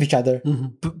interact with each other.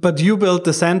 But you built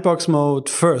the sandbox mode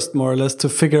first, more or less, to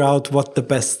figure out what the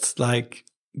best like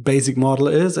basic model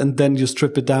is, and then you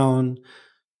strip it down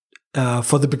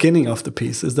for the beginning of the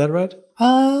piece. Is that right?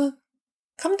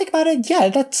 Come think about it. Yeah,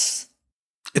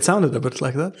 it sounded a bit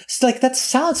like that. It's like that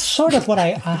sounds sort of what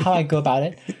how I go about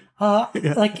it.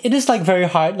 Like it is like very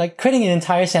hard. Like creating an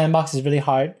entire sandbox is really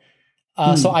hard.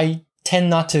 So I tend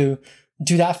not to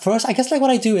do that first. I guess like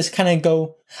what I do is kind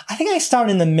of I think I start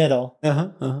in the middle.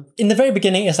 In the very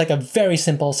beginning, it's like a very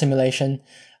simple simulation.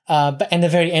 But in the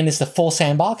very end is the full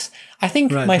sandbox. I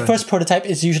think my first prototype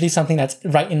is usually something that's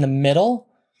right in the middle.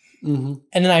 And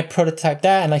then I prototype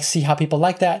that and like see how people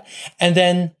like that. And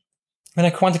then when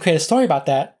I want to create a story about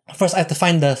that, first I have to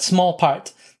find the small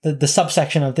part, the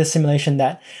subsection of this simulation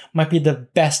that might be the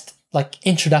best like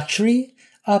introductory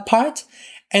part.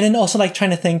 And then also like trying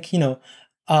to think,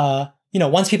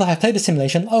 once people have played the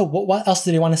simulation, what else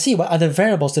do they want to see? What other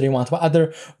variables do they want? What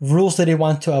other rules do they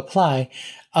want to apply?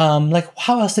 Like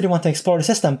how else do they want to explore the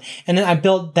system? And then I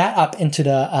build that up into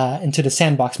the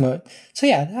sandbox mode. So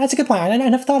yeah, that's a good point. I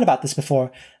never thought about this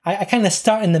before. I kind of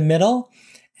start in the middle,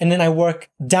 and then I work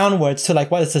downwards to like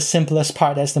what is the simplest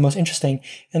part that's the most interesting,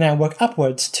 and then I work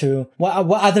upwards to what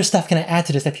other stuff can I add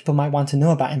to this that people might want to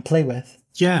know about and play with.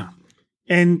 Yeah,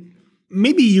 and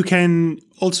maybe you can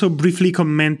also briefly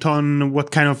comment on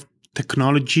what kind of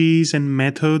technologies and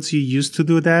methods you use to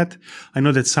do that. I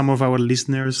know that some of our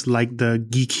listeners like the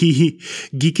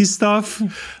geeky stuff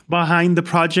behind the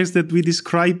projects that we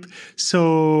describe.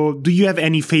 So do you have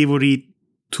any favorite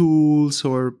tools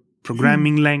or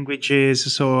programming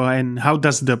languages? And how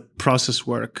does the process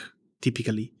work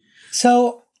typically?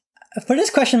 So for this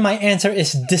question, my answer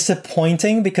is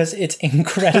disappointing because it's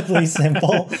incredibly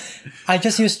simple. I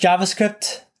just use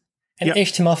JavaScript and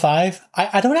HTML5.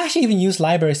 I don't actually even use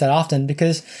libraries that often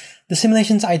because the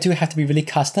simulations I do have to be really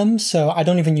custom. So I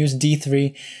don't even use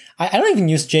D3. I don't even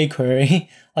use jQuery.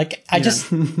 Like I just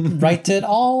write it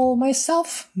all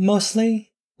myself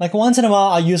mostly. Like once in a while,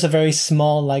 I'll use a very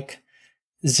small, like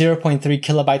 0.3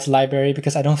 kilobytes library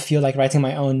because I don't feel like writing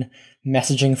my own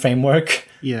messaging framework.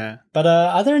 Yeah. But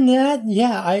other than that,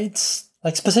 it's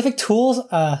like specific tools,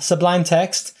 Sublime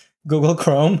Text, Google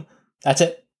Chrome. That's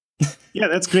it. Yeah,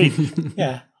 that's great.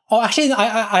 Yeah. Oh, actually,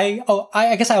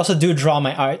 I guess I also do draw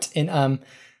my art in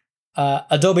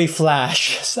Adobe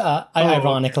Flash.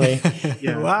 Ironically.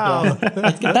 Yeah. Wow.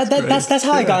 Yeah. That's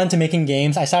how I got into making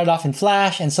games. I started off in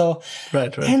Flash, and so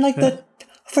and like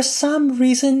for some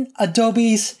reason,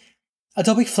 Adobe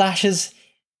Flash's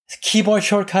keyboard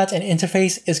shortcuts and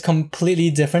interface is completely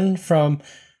different for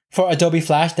Adobe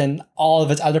Flash than all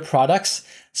of its other products.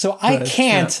 So I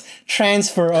can't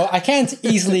I can't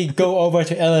easily go over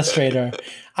to Illustrator.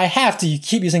 I have to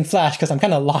keep using Flash because I'm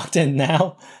kind of locked in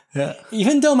now. Yeah.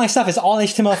 Even though my stuff is all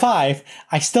HTML5,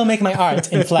 I still make my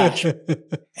art in Flash.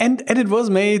 And it was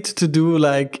made to do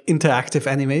like interactive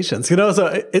animations,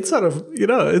 so it's sort of,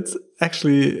 it's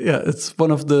actually, it's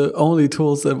one of the only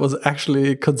tools that was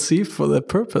actually conceived for that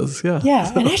purpose. Yeah.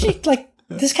 Yeah. And actually, like,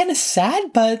 this is kind of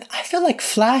sad, but I feel like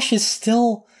Flash is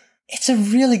still, it's a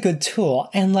really good tool.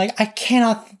 And like,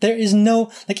 there is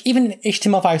no, like, even in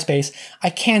HTML5 space, I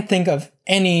can't think of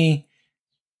any,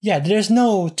 there's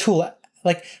no tool.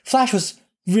 Like, Flash was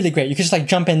really great. You could just like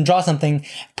jump in, draw something,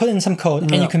 put in some code,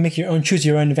 and you can make choose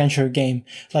your own adventure game.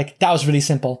 Like, that was really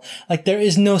simple. Like, there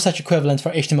is no such equivalent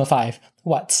for HTML5.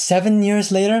 7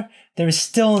 years later? There is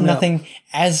still nothing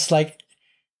as like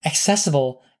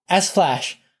accessible as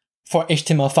Flash for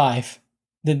HTML5.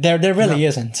 There really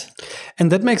isn't.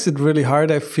 And that makes it really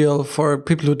hard, I feel, for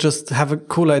people who just have a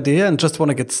cool idea and just want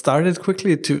to get started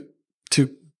quickly to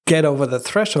get over the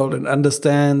threshold and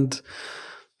understand,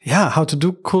 how to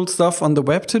do cool stuff on the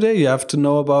web today. You have to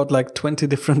know about like 20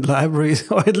 different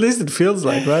libraries, or at least it feels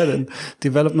like, right? And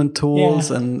development tools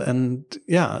and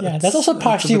that's also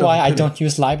partially why I don't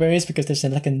use libraries, because there's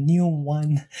like a new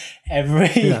one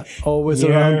every always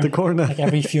year, around the corner, like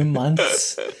every few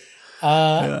months.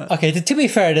 Okay, to be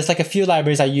fair, there's like a few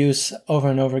libraries I use over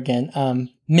and over again.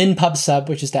 MinPubSub,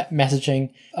 which is that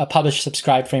messaging publish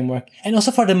subscribe framework, and also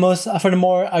for the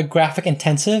more graphic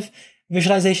intensive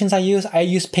visualizations I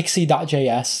use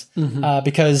Pixie.js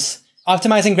because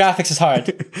optimizing graphics is hard.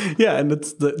 And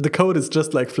it's the code is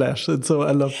just like Flash, and so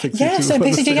I love Pixie. Yes, and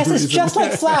Pixie.js is just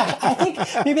like Flash. I think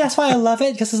maybe that's why I love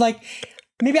it, because it's like,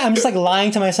 maybe I'm just like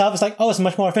lying to myself. It's like, oh, it's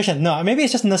much more efficient. No, maybe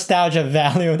it's just nostalgia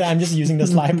value that I'm just using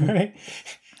this library.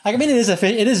 Like, I mean,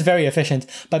 it is very efficient,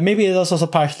 but maybe it is also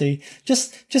partially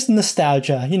just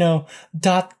nostalgia,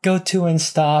 dot, go to, and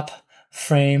stop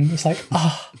frame. It's like,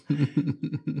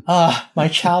 my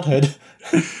childhood.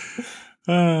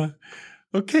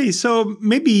 Okay, so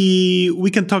maybe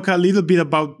we can talk a little bit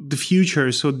about the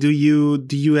future. So do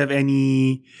you have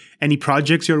any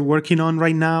projects you're working on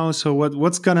right now? So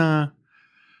what's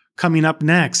coming up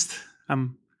next?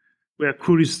 We're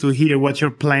curious to hear what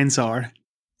your plans are.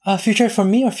 Future for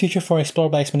me or future for Explore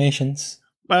by Explanations?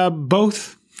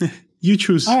 Both. You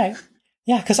choose. All right.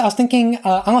 Yeah, because I was thinking,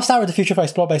 I'm going to start with the future for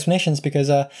Explore by Explanations because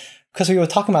we were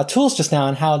talking about tools just now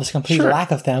and how there's a complete lack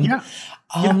of them. Yeah.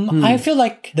 I feel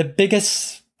like the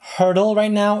biggest hurdle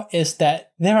right now is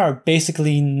that there are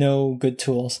basically no good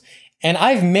tools. And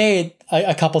I've made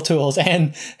a couple tools,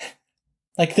 and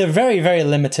like they're very, very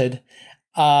limited.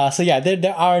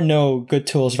 There are no good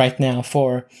tools right now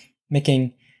for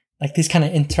making like these kind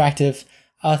of interactive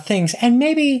things. And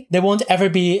maybe there won't ever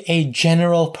be a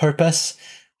general purpose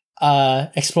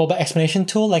Explore by Explanation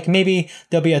tool. Like maybe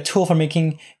there'll be a tool for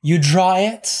making you draw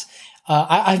it.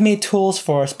 I've made tools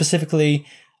for specifically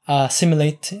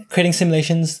creating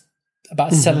simulations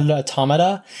about cellular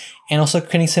automata, and also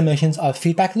creating simulations of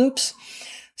feedback loops.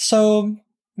 So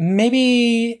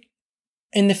maybe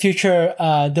in the future,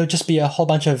 there'll just be a whole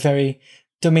bunch of very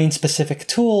domain-specific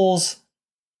tools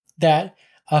that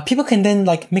people can then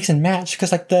like mix and match.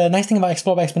 Because like the nice thing about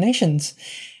Explore by Explanations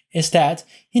is that,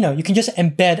 you can just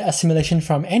embed a simulation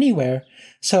from anywhere.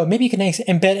 So maybe you can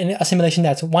embed in a simulation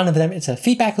that's one of them, it's a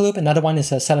feedback loop. Another one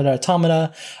is a cellular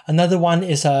automata. Another one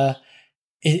is a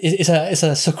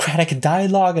Socratic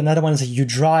dialogue. Another one is a you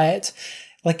draw it.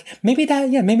 Like maybe that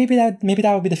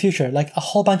would be the future. Like a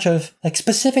whole bunch of like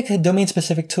specific domain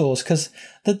specific tools. Cause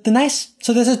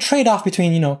so there's a trade off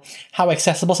between, how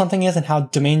accessible something is and how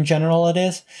domain general it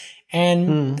is.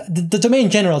 And the domain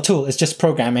general tool is just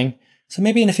programming. So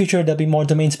maybe in the future, there'll be more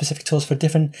domain-specific tools for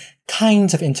different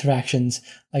kinds of interactions,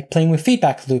 like playing with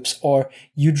feedback loops, or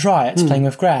you draw it, playing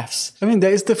with graphs. I mean,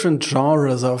 there is different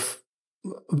genres of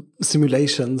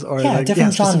simulations or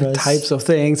different specific types of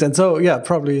things. And so,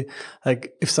 probably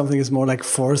like if something is more like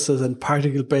forces and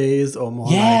particle-based or more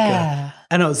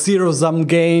like, zero-sum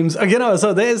games,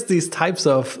 so there's these types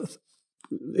of,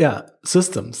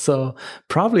 systems. So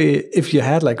probably if you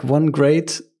had like one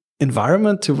great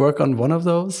environment to work on one of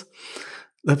those,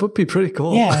 that would be pretty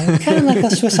cool. Yeah, kind of like a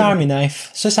Swiss Army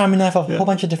knife. Swiss Army knife of a whole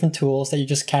bunch of different tools that you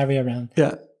just carry around.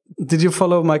 Yeah. Did you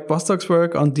follow Mike Bostock's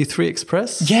work on D3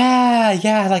 Express?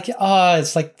 Yeah. Like,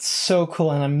 it's like so cool.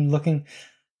 And I'm looking,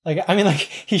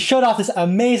 he showed off this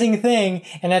amazing thing.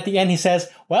 And at the end he says,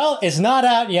 well, it's not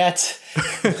out yet.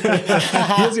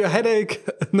 Here's your headache.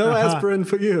 No aspirin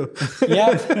for you.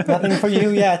 Yep, nothing for you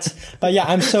yet. But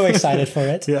I'm so excited for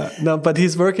it. But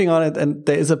he's working on it, and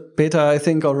there is a beta, I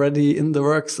think, already in the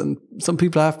works, and some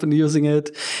people have been using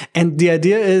it. And the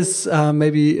idea is,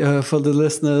 maybe for the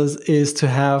listeners, is to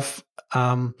have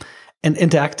an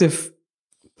interactive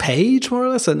page, more or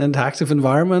less, an interactive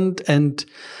environment, and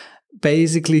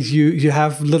basically you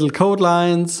have little code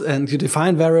lines and you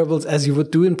define variables as you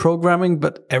would do in programming,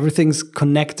 but everything's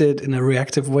connected in a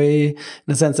reactive way, in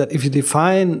the sense that if you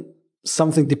define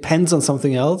something depends on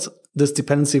something else, this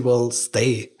dependency will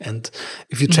stay. And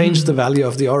if you change the value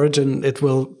of the origin, it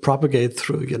will propagate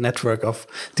through your network of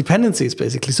dependencies,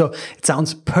 basically. So it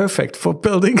sounds perfect for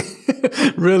building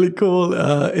really cool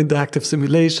interactive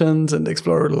simulations and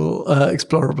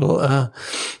explorable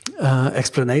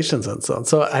explanations and so on.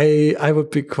 So I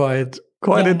would be quite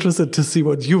interested to see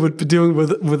what you would be doing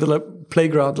with a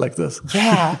playground like this.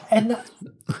 Yeah. And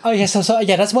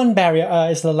that's one barrier,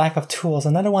 is the lack of tools.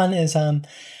 Another one is,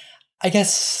 I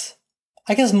guess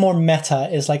I guess more meta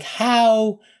is like,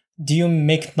 how do you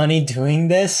make money doing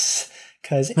this?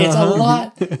 Because it's a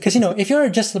lot. Because, if you're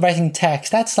just writing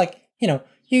text, that's like,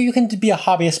 you can be a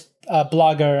hobbyist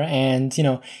blogger and,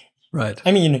 Right.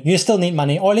 I mean, you still need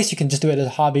money, or at least you can just do it as a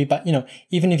hobby. But,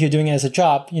 even if you're doing it as a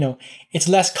job, it's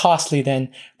less costly than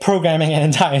programming an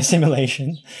entire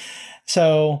simulation.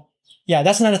 So yeah,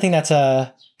 that's another thing that's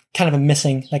kind of a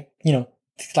missing, like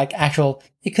actual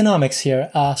economics here.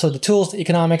 So the tools, the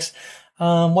economics,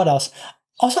 what else?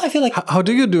 Also, I feel like how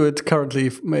do you do it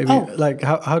currently? Maybe like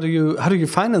how do you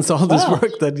finance all this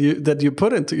work that you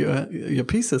put into your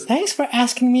pieces? Thanks for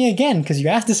asking me again, because you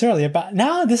asked this earlier. But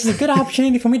now this is a good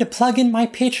opportunity for me to plug in my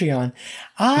Patreon.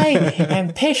 I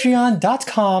am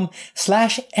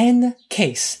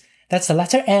patreon.com/ncase. That's the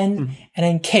letter N and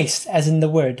then case, as in the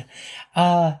word.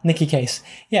 Nikki Case.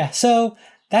 Yeah. So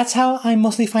that's how I'm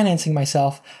mostly financing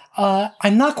myself.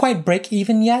 I'm not quite break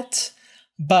even yet,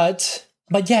 but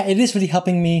yeah, it is really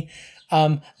helping me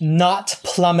not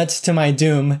plummet to my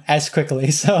doom as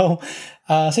quickly. So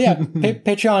yeah,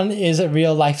 Patreon is a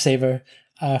real lifesaver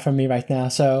for me right now.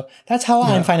 So that's how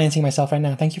I'm financing myself right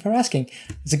now. Thank you for asking.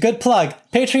 It's a good plug.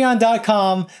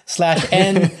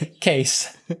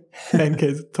 Patreon.com/ncase.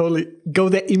 Ncase, totally. Go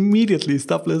there immediately.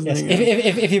 Stop listening.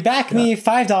 Yes. If you back me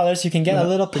 $5, you can get a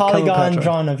little polygon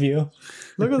drawn of you.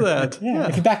 Look at that. Yeah.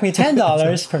 If you back me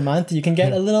 $10 per month, you can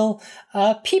get a little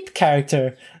peep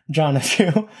character drawn of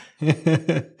you.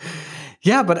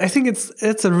 Yeah, but I think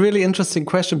it's a really interesting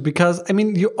question because, I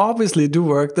mean, you obviously do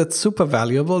work that's super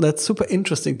valuable, that's super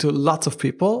interesting to lots of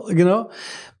people,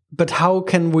 but how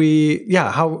can we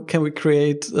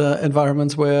create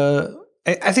environments where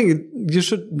I think you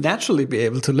should naturally be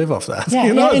able to live off that. Yeah,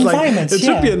 it's environments. It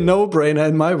should be a no-brainer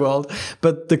in my world.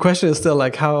 But the question is still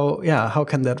like, how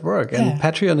can that work? And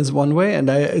Patreon is one way, and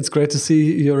it's great to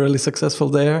see you're really successful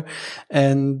there.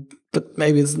 But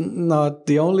maybe it's not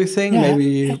the only thing.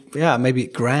 Yeah. Maybe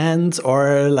grants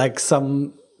or like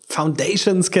some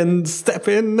foundations can step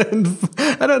in, and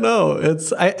I don't know.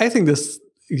 I think this.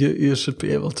 You should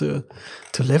be able to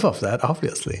live off that,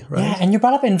 obviously, right? Yeah, and you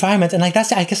brought up environment, and like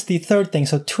that's, I guess, the third thing.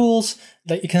 So tools,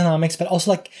 the economics, but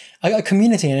also like a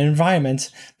community and an environment.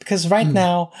 Because right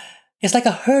now, it's like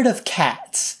a herd of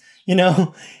cats.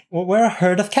 We're a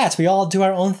herd of cats. We all do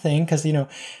our own thing because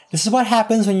this is what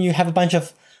happens when you have a bunch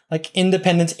of like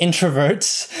independent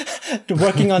introverts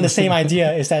working on the same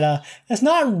idea. Is that it's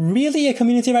not really a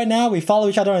community right now. We follow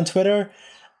each other on Twitter,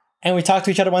 and we talk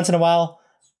to each other once in a while.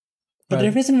 But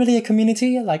there isn't really a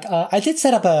community. Like, I did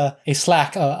set up a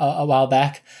Slack a while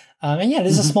back. And yeah,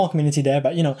 there's a small community there,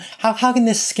 but how can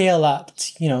this scale up?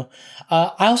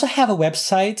 I also have a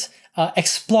website,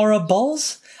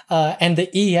 Explorables, and the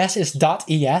ES is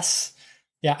 .es.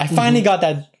 Yeah, I finally got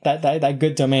that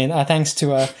good domain, thanks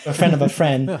to a friend of a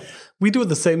friend. Yeah. We do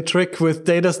the same trick with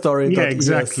datastory.es. Yeah,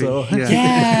 exactly. So.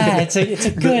 Yeah, it's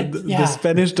a good, the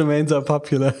Spanish domains are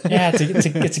popular. Yeah,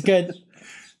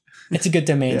 it's a good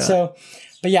domain. Yeah. So,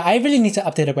 but yeah, I really need to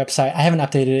update a website. I haven't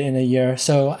updated it in a year.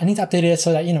 So I need to update it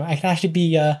so that, I can actually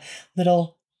be a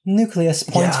little nucleus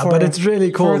point for. Yeah, but it's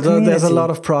really cool. There's a lot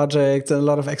of projects and a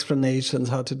lot of explanations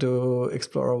how to do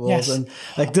Explorables. Yes. And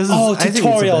like this is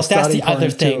tutorials. That's the other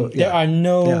thing. Yeah.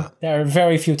 There are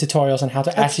very few tutorials on how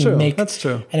to actually make an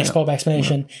explorable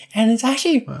explanation. Yeah. And it's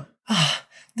actually,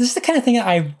 this is the kind of thing that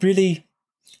I really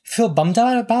feel bummed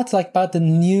out about, like about the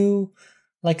new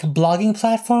blogging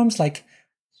platforms. Like,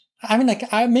 I mean,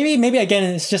 maybe again,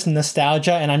 it's just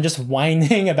nostalgia and I'm just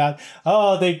whining about,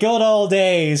 the good old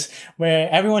days where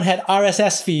everyone had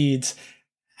RSS feeds.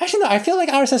 Actually, no, I feel like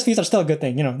RSS feeds are still a good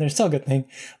thing. They're still a good thing.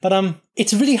 But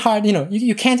it's really hard.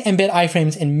 You can't embed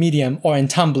iframes in Medium or in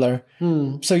Tumblr.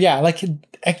 So yeah,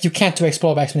 you can't do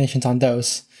explorable explanations on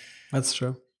those. That's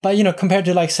true. But, compared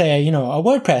to say, a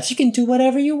WordPress, you can do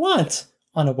whatever you want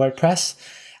on a WordPress.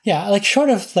 Yeah, short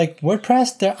of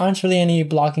WordPress, there aren't really any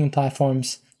blogging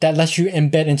platforms that let you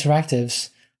embed interactives.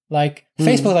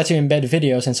 Facebook lets you embed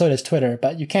videos, and so does Twitter,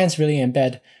 but you can't really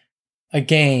embed a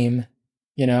game,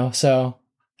 So,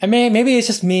 maybe it's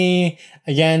just me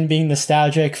again being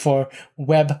nostalgic for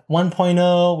Web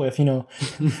 1.0 with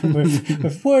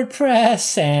with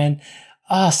WordPress and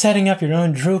setting up your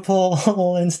own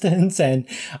Drupal instance and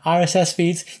RSS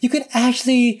feeds. You could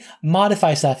actually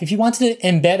modify stuff. If you wanted to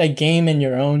embed a game in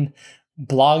your own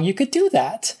blog, you could do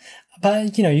that.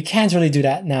 But, you can't really do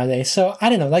that nowadays. So, I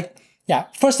don't know.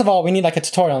 First of all, we need a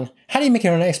tutorial on how do you make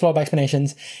your own explorable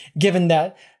explanations, given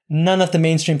that none of the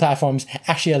mainstream platforms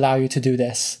actually allow you to do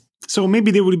this. So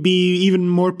maybe there will be even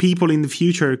more people in the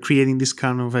future creating this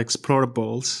kind of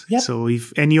explorables. Yep. So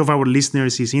if any of our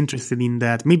listeners is interested in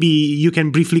that, maybe you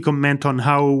can briefly comment on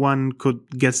how one could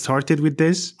get started with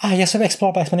this. Yes, so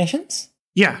explorable explanations?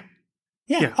 Yeah.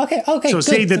 Yeah. Okay. So good.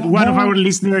 say that one of our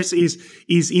listeners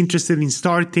is interested in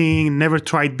starting, never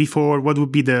tried before. What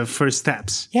would be the first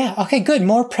steps? Yeah. Okay. Good.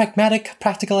 More pragmatic,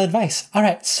 practical advice. All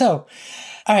right. So,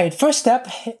 all right. First step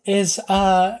is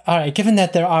all right. Given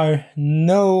that there are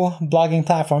no blogging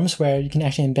platforms where you can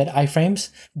actually embed iframes,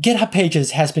 GitHub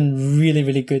Pages has been really,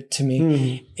 really good to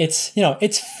me. It's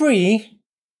it's free,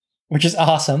 which is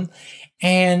awesome,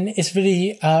 and it's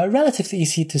really relatively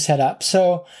easy to set up.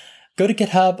 So go to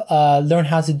GitHub, learn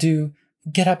how to do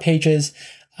GitHub Pages.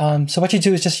 So what you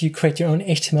do is just you create your own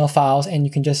HTML files, and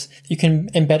you can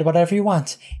embed whatever you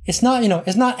want. It's not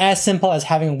it's not as simple as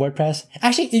having a WordPress.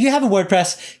 Actually, if you have a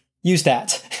WordPress, use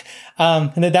that.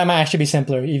 And that might actually be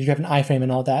simpler if you have an iframe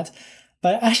and all that.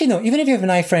 But actually, no, even if you have an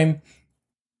iframe,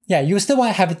 yeah, you would still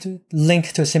want to have it to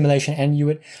link to a simulation, and you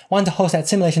would want to host that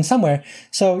simulation somewhere.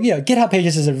 So, GitHub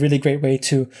Pages is a really great way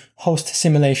to host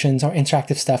simulations or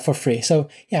interactive stuff for free. So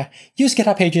yeah, use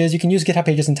GitHub Pages. You can use GitHub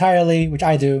Pages entirely, which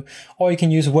I do, or you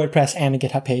can use WordPress and a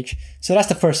GitHub page. So that's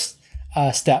the first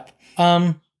step.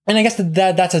 And I guess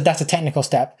that's a technical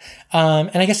step.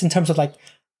 And I guess in terms of like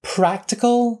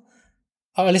practical,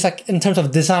 or at least like in terms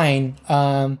of design,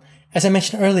 as I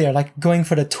mentioned earlier, like going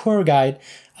for the tour guide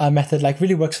method like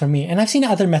really works for me. And I've seen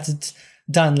other methods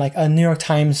done, like a New York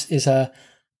Times is a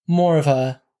more of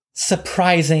a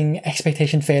surprising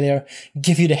expectation failure,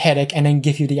 give you the headache and then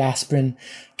give you the aspirin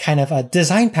kind of a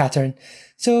design pattern.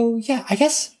 So yeah, I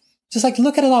guess just like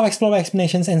look at a lot of explorable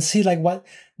explanations and see like what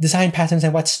design patterns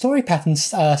and what story patterns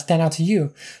stand out to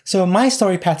you. So my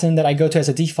story pattern that I go to as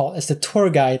a default is the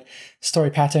tour guide story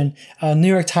pattern. New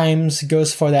York Times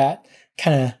goes for that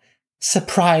kind of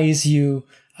surprise you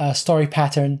story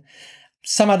pattern.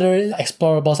 Some other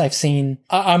explorables I've seen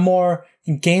are more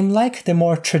game-like. They're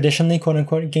more traditionally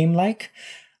quote-unquote game-like.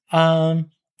 So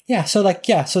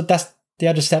that's the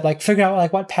other step, like figure out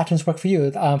like what patterns work for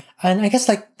you. And I guess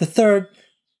like the third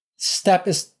step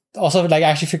is also like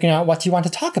actually figuring out what you want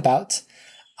to talk about.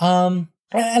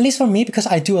 At least for me, because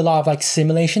I do a lot of like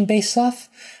simulation-based stuff.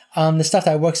 The stuff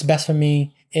that works best for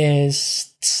me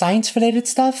is science-related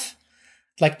stuff.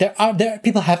 Like there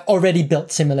people have already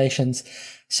built simulations.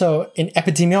 So in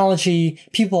epidemiology,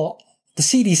 the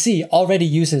CDC already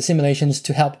uses simulations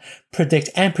to help predict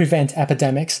and prevent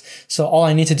epidemics. So all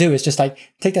I need to do is just like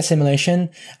take that simulation,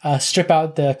 strip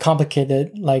out the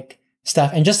complicated like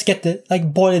stuff and just get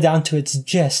boil it down to its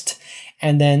gist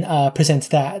and then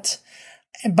present that.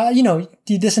 But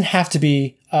it doesn't have to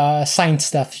be science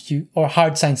stuff or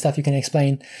hard science stuff you can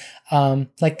explain.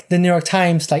 Like the New York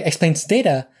Times like explains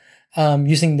data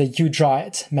using the you draw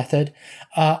it method.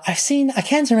 I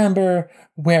can't remember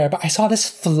where, but I saw this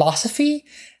philosophy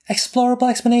explorable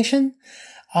explanation,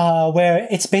 where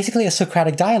it's basically a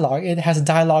Socratic dialogue. It has a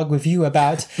dialogue with you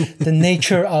about the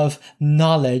nature of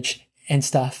knowledge and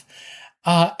stuff.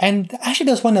 And actually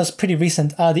there was one that was pretty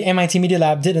recent. The MIT Media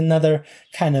Lab did another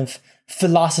kind of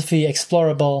philosophy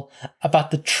explorable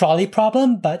about the trolley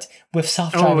problem, but with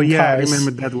self-driving cars. I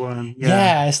remember that one.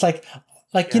 Yeah, it's like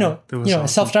awesome.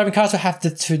 Self-driving cars will have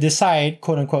to decide,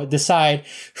 quote unquote, decide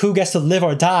who gets to live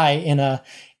or die in a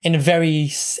very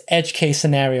edge case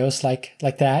scenarios like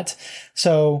that.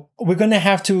 So we're going to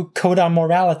have to code our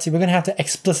morality. We're going to have to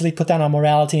explicitly put down our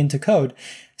morality into code.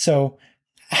 So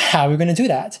how are we going to do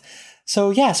that? So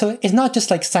yeah, so it's not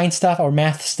just like science stuff or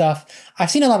math stuff.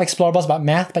 I've seen a lot of explorables about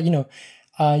math, but you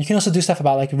can also do stuff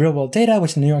about like real world data,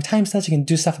 which the New York Times does. You can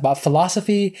do stuff about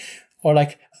philosophy or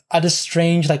like other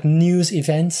strange like news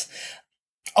events.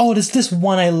 Oh, there's this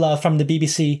one I love from the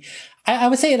BBC. I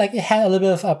would say like it had a little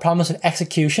bit of problems with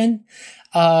execution,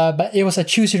 but it was a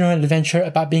choose your own adventure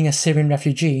about being a Syrian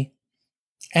refugee.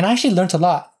 And I actually learned a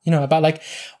lot, about like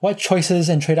what choices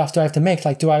and trade-offs do I have to make?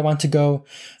 Like, do I want to go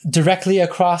directly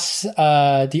across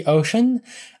the ocean,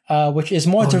 which is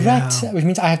more direct, which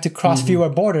means I have to cross fewer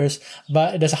borders,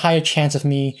 but there's a higher chance of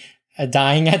me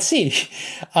dying at sea.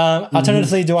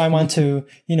 Alternatively, do I want to,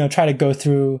 try to go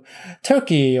through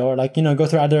Turkey or like, go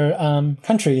through other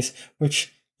countries,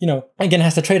 which, again,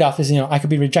 has the trade-off is, I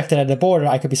could be rejected at the border,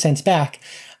 I could be sent back,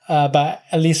 but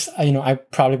at least, I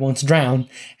probably won't drown.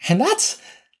 And that's,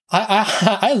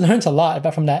 I learned a lot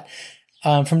about from that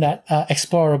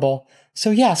explorable. So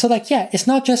yeah, it's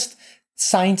not just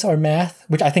science or math,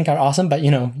 which I think are awesome, but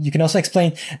you can also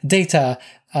explain data,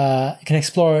 you can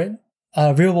explore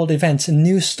real world events and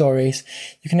news stories.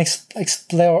 You can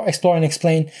explore and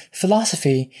explain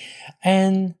philosophy.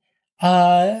 And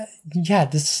Yeah,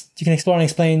 you can explore and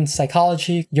explain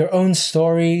psychology, your own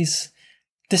stories.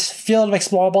 This field of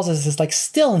explorables is like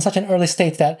still in such an early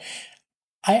state that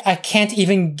I can't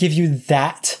even give you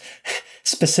that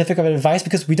specific of advice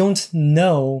because we don't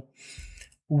know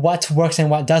what works and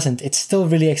what doesn't. It's still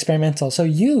really experimental. So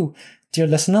you, dear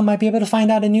listener, might be able to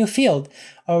find out a new field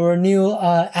or a new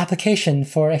application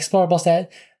for explorables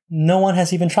that no one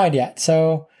has even tried yet.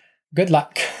 So good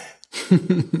luck.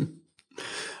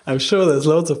 I'm sure there's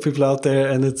loads of people out there,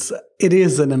 and it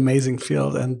is an amazing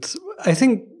field. And I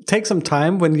think take some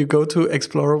time when you go to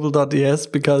explorable.es,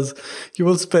 because you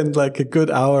will spend like a good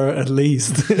hour at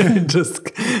least just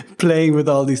playing with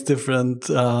all these different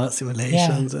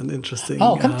simulations and interesting.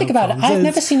 Oh, come think about it. I've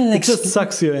never seen an. It just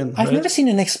sucks you in. I've never seen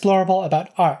an explorable about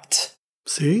art.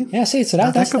 See? Yeah, see. So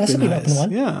that should be an open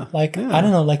one. Yeah. Like I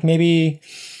don't know, like maybe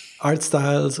art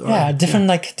styles. Or, different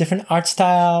art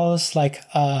styles. Like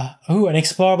an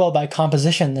explorable by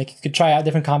composition. Like you could try out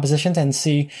different compositions and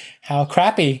see how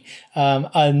crappy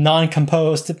a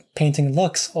non-composed painting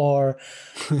looks, or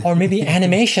maybe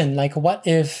animation. Like what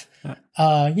if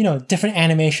different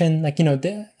animation. Like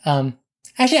actually,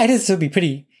 I think this would be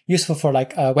pretty useful for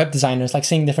like web designers. Like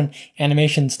seeing different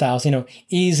animation styles.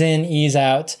 Ease in, ease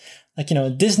out. Like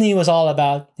Disney was all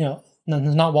about No,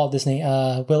 not Walt Disney.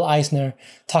 Will Eisner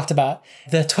talked about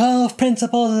the 12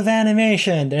 principles of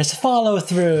animation. There's follow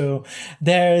through.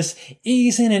 There's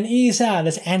ease in and ease out.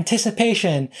 There's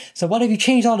anticipation. So what if you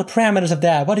changed all the parameters of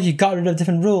that? What if you got rid of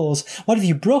different rules? What if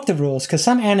you broke the rules? Because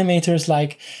some animators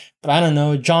like, I don't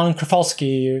know, John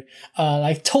Krafalski,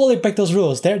 like totally break those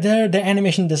rules. Their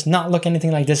animation does not look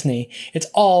anything like Disney. It's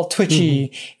all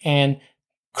twitchy and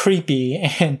creepy,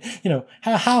 and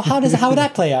how would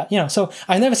that play out? So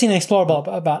I've never seen an explorable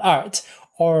about art,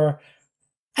 or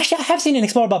actually I have seen an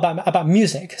explorable about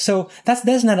music. So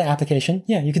there's another application.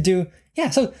 Yeah, you could do.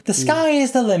 Yeah, so the sky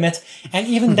is the limit, and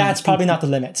even that's probably not the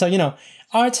limit. So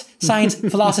art, science,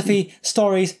 philosophy,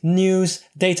 stories, news,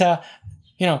 data.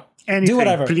 Anything, do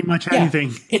whatever. Pretty much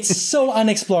anything. It's so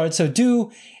unexplored. So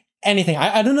do anything.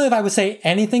 I don't know if I would say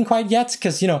anything quite yet,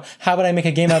 because, how would I make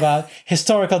a game about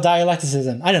historical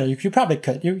dialecticism? I don't know. You probably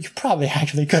could. You probably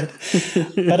actually could.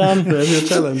 But there's your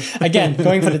challenge. Again,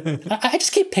 going for I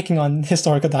just keep picking on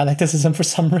historical dialecticism for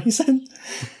some reason.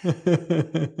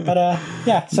 But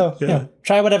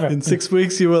try whatever. In 6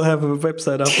 weeks, you will have a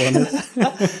website up on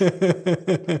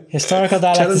it. Historical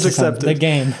dialecticism, the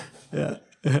game. Yeah.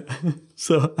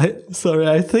 So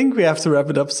I think we have to wrap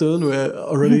it up soon. We're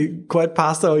already quite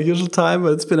past our usual time,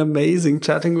 but it's been amazing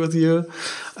chatting with you.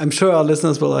 I'm sure our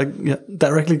listeners will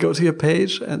directly go to your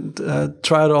page and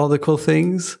try out all the cool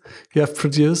things you have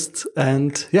produced,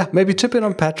 and maybe chip in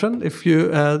on Patreon if you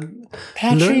learn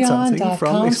something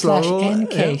from Explorable.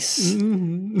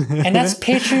 Patreon.com/ncase. And that's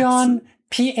Patreon,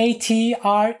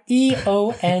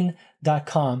 Patreon.com.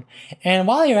 And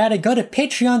while you're at it, go to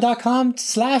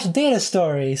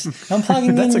patreon.com/datastories. I'm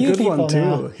plugging in new people now. That's a good one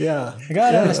too. Yeah.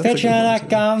 Go to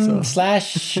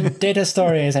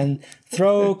patreon.com/datastories and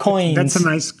throw coins. That's a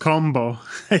nice combo.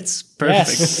 It's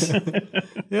perfect.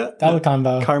 Yes. Double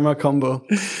combo. Karma combo.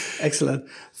 Excellent.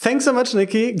 Thanks so much,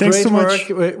 Nikki. Thanks Great so work.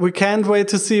 much. We can't wait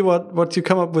to see what you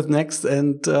come up with next.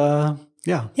 And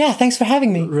Yeah, thanks for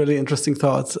having me. Really interesting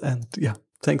thoughts. And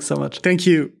thanks so much. Thank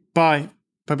you. Bye.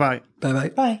 Bye-bye. Bye-bye.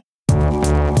 Bye.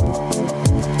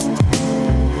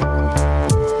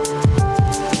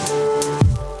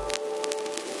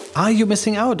 Are you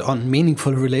missing out on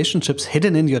meaningful relationships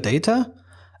hidden in your data?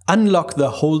 Unlock the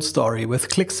whole story with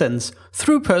ClickSense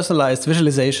through personalized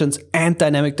visualizations and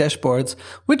dynamic dashboards,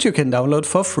 which you can download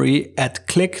for free at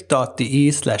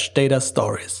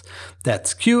click.de/datastories.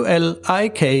 That's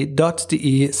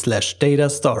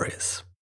QLIK.de/datastories.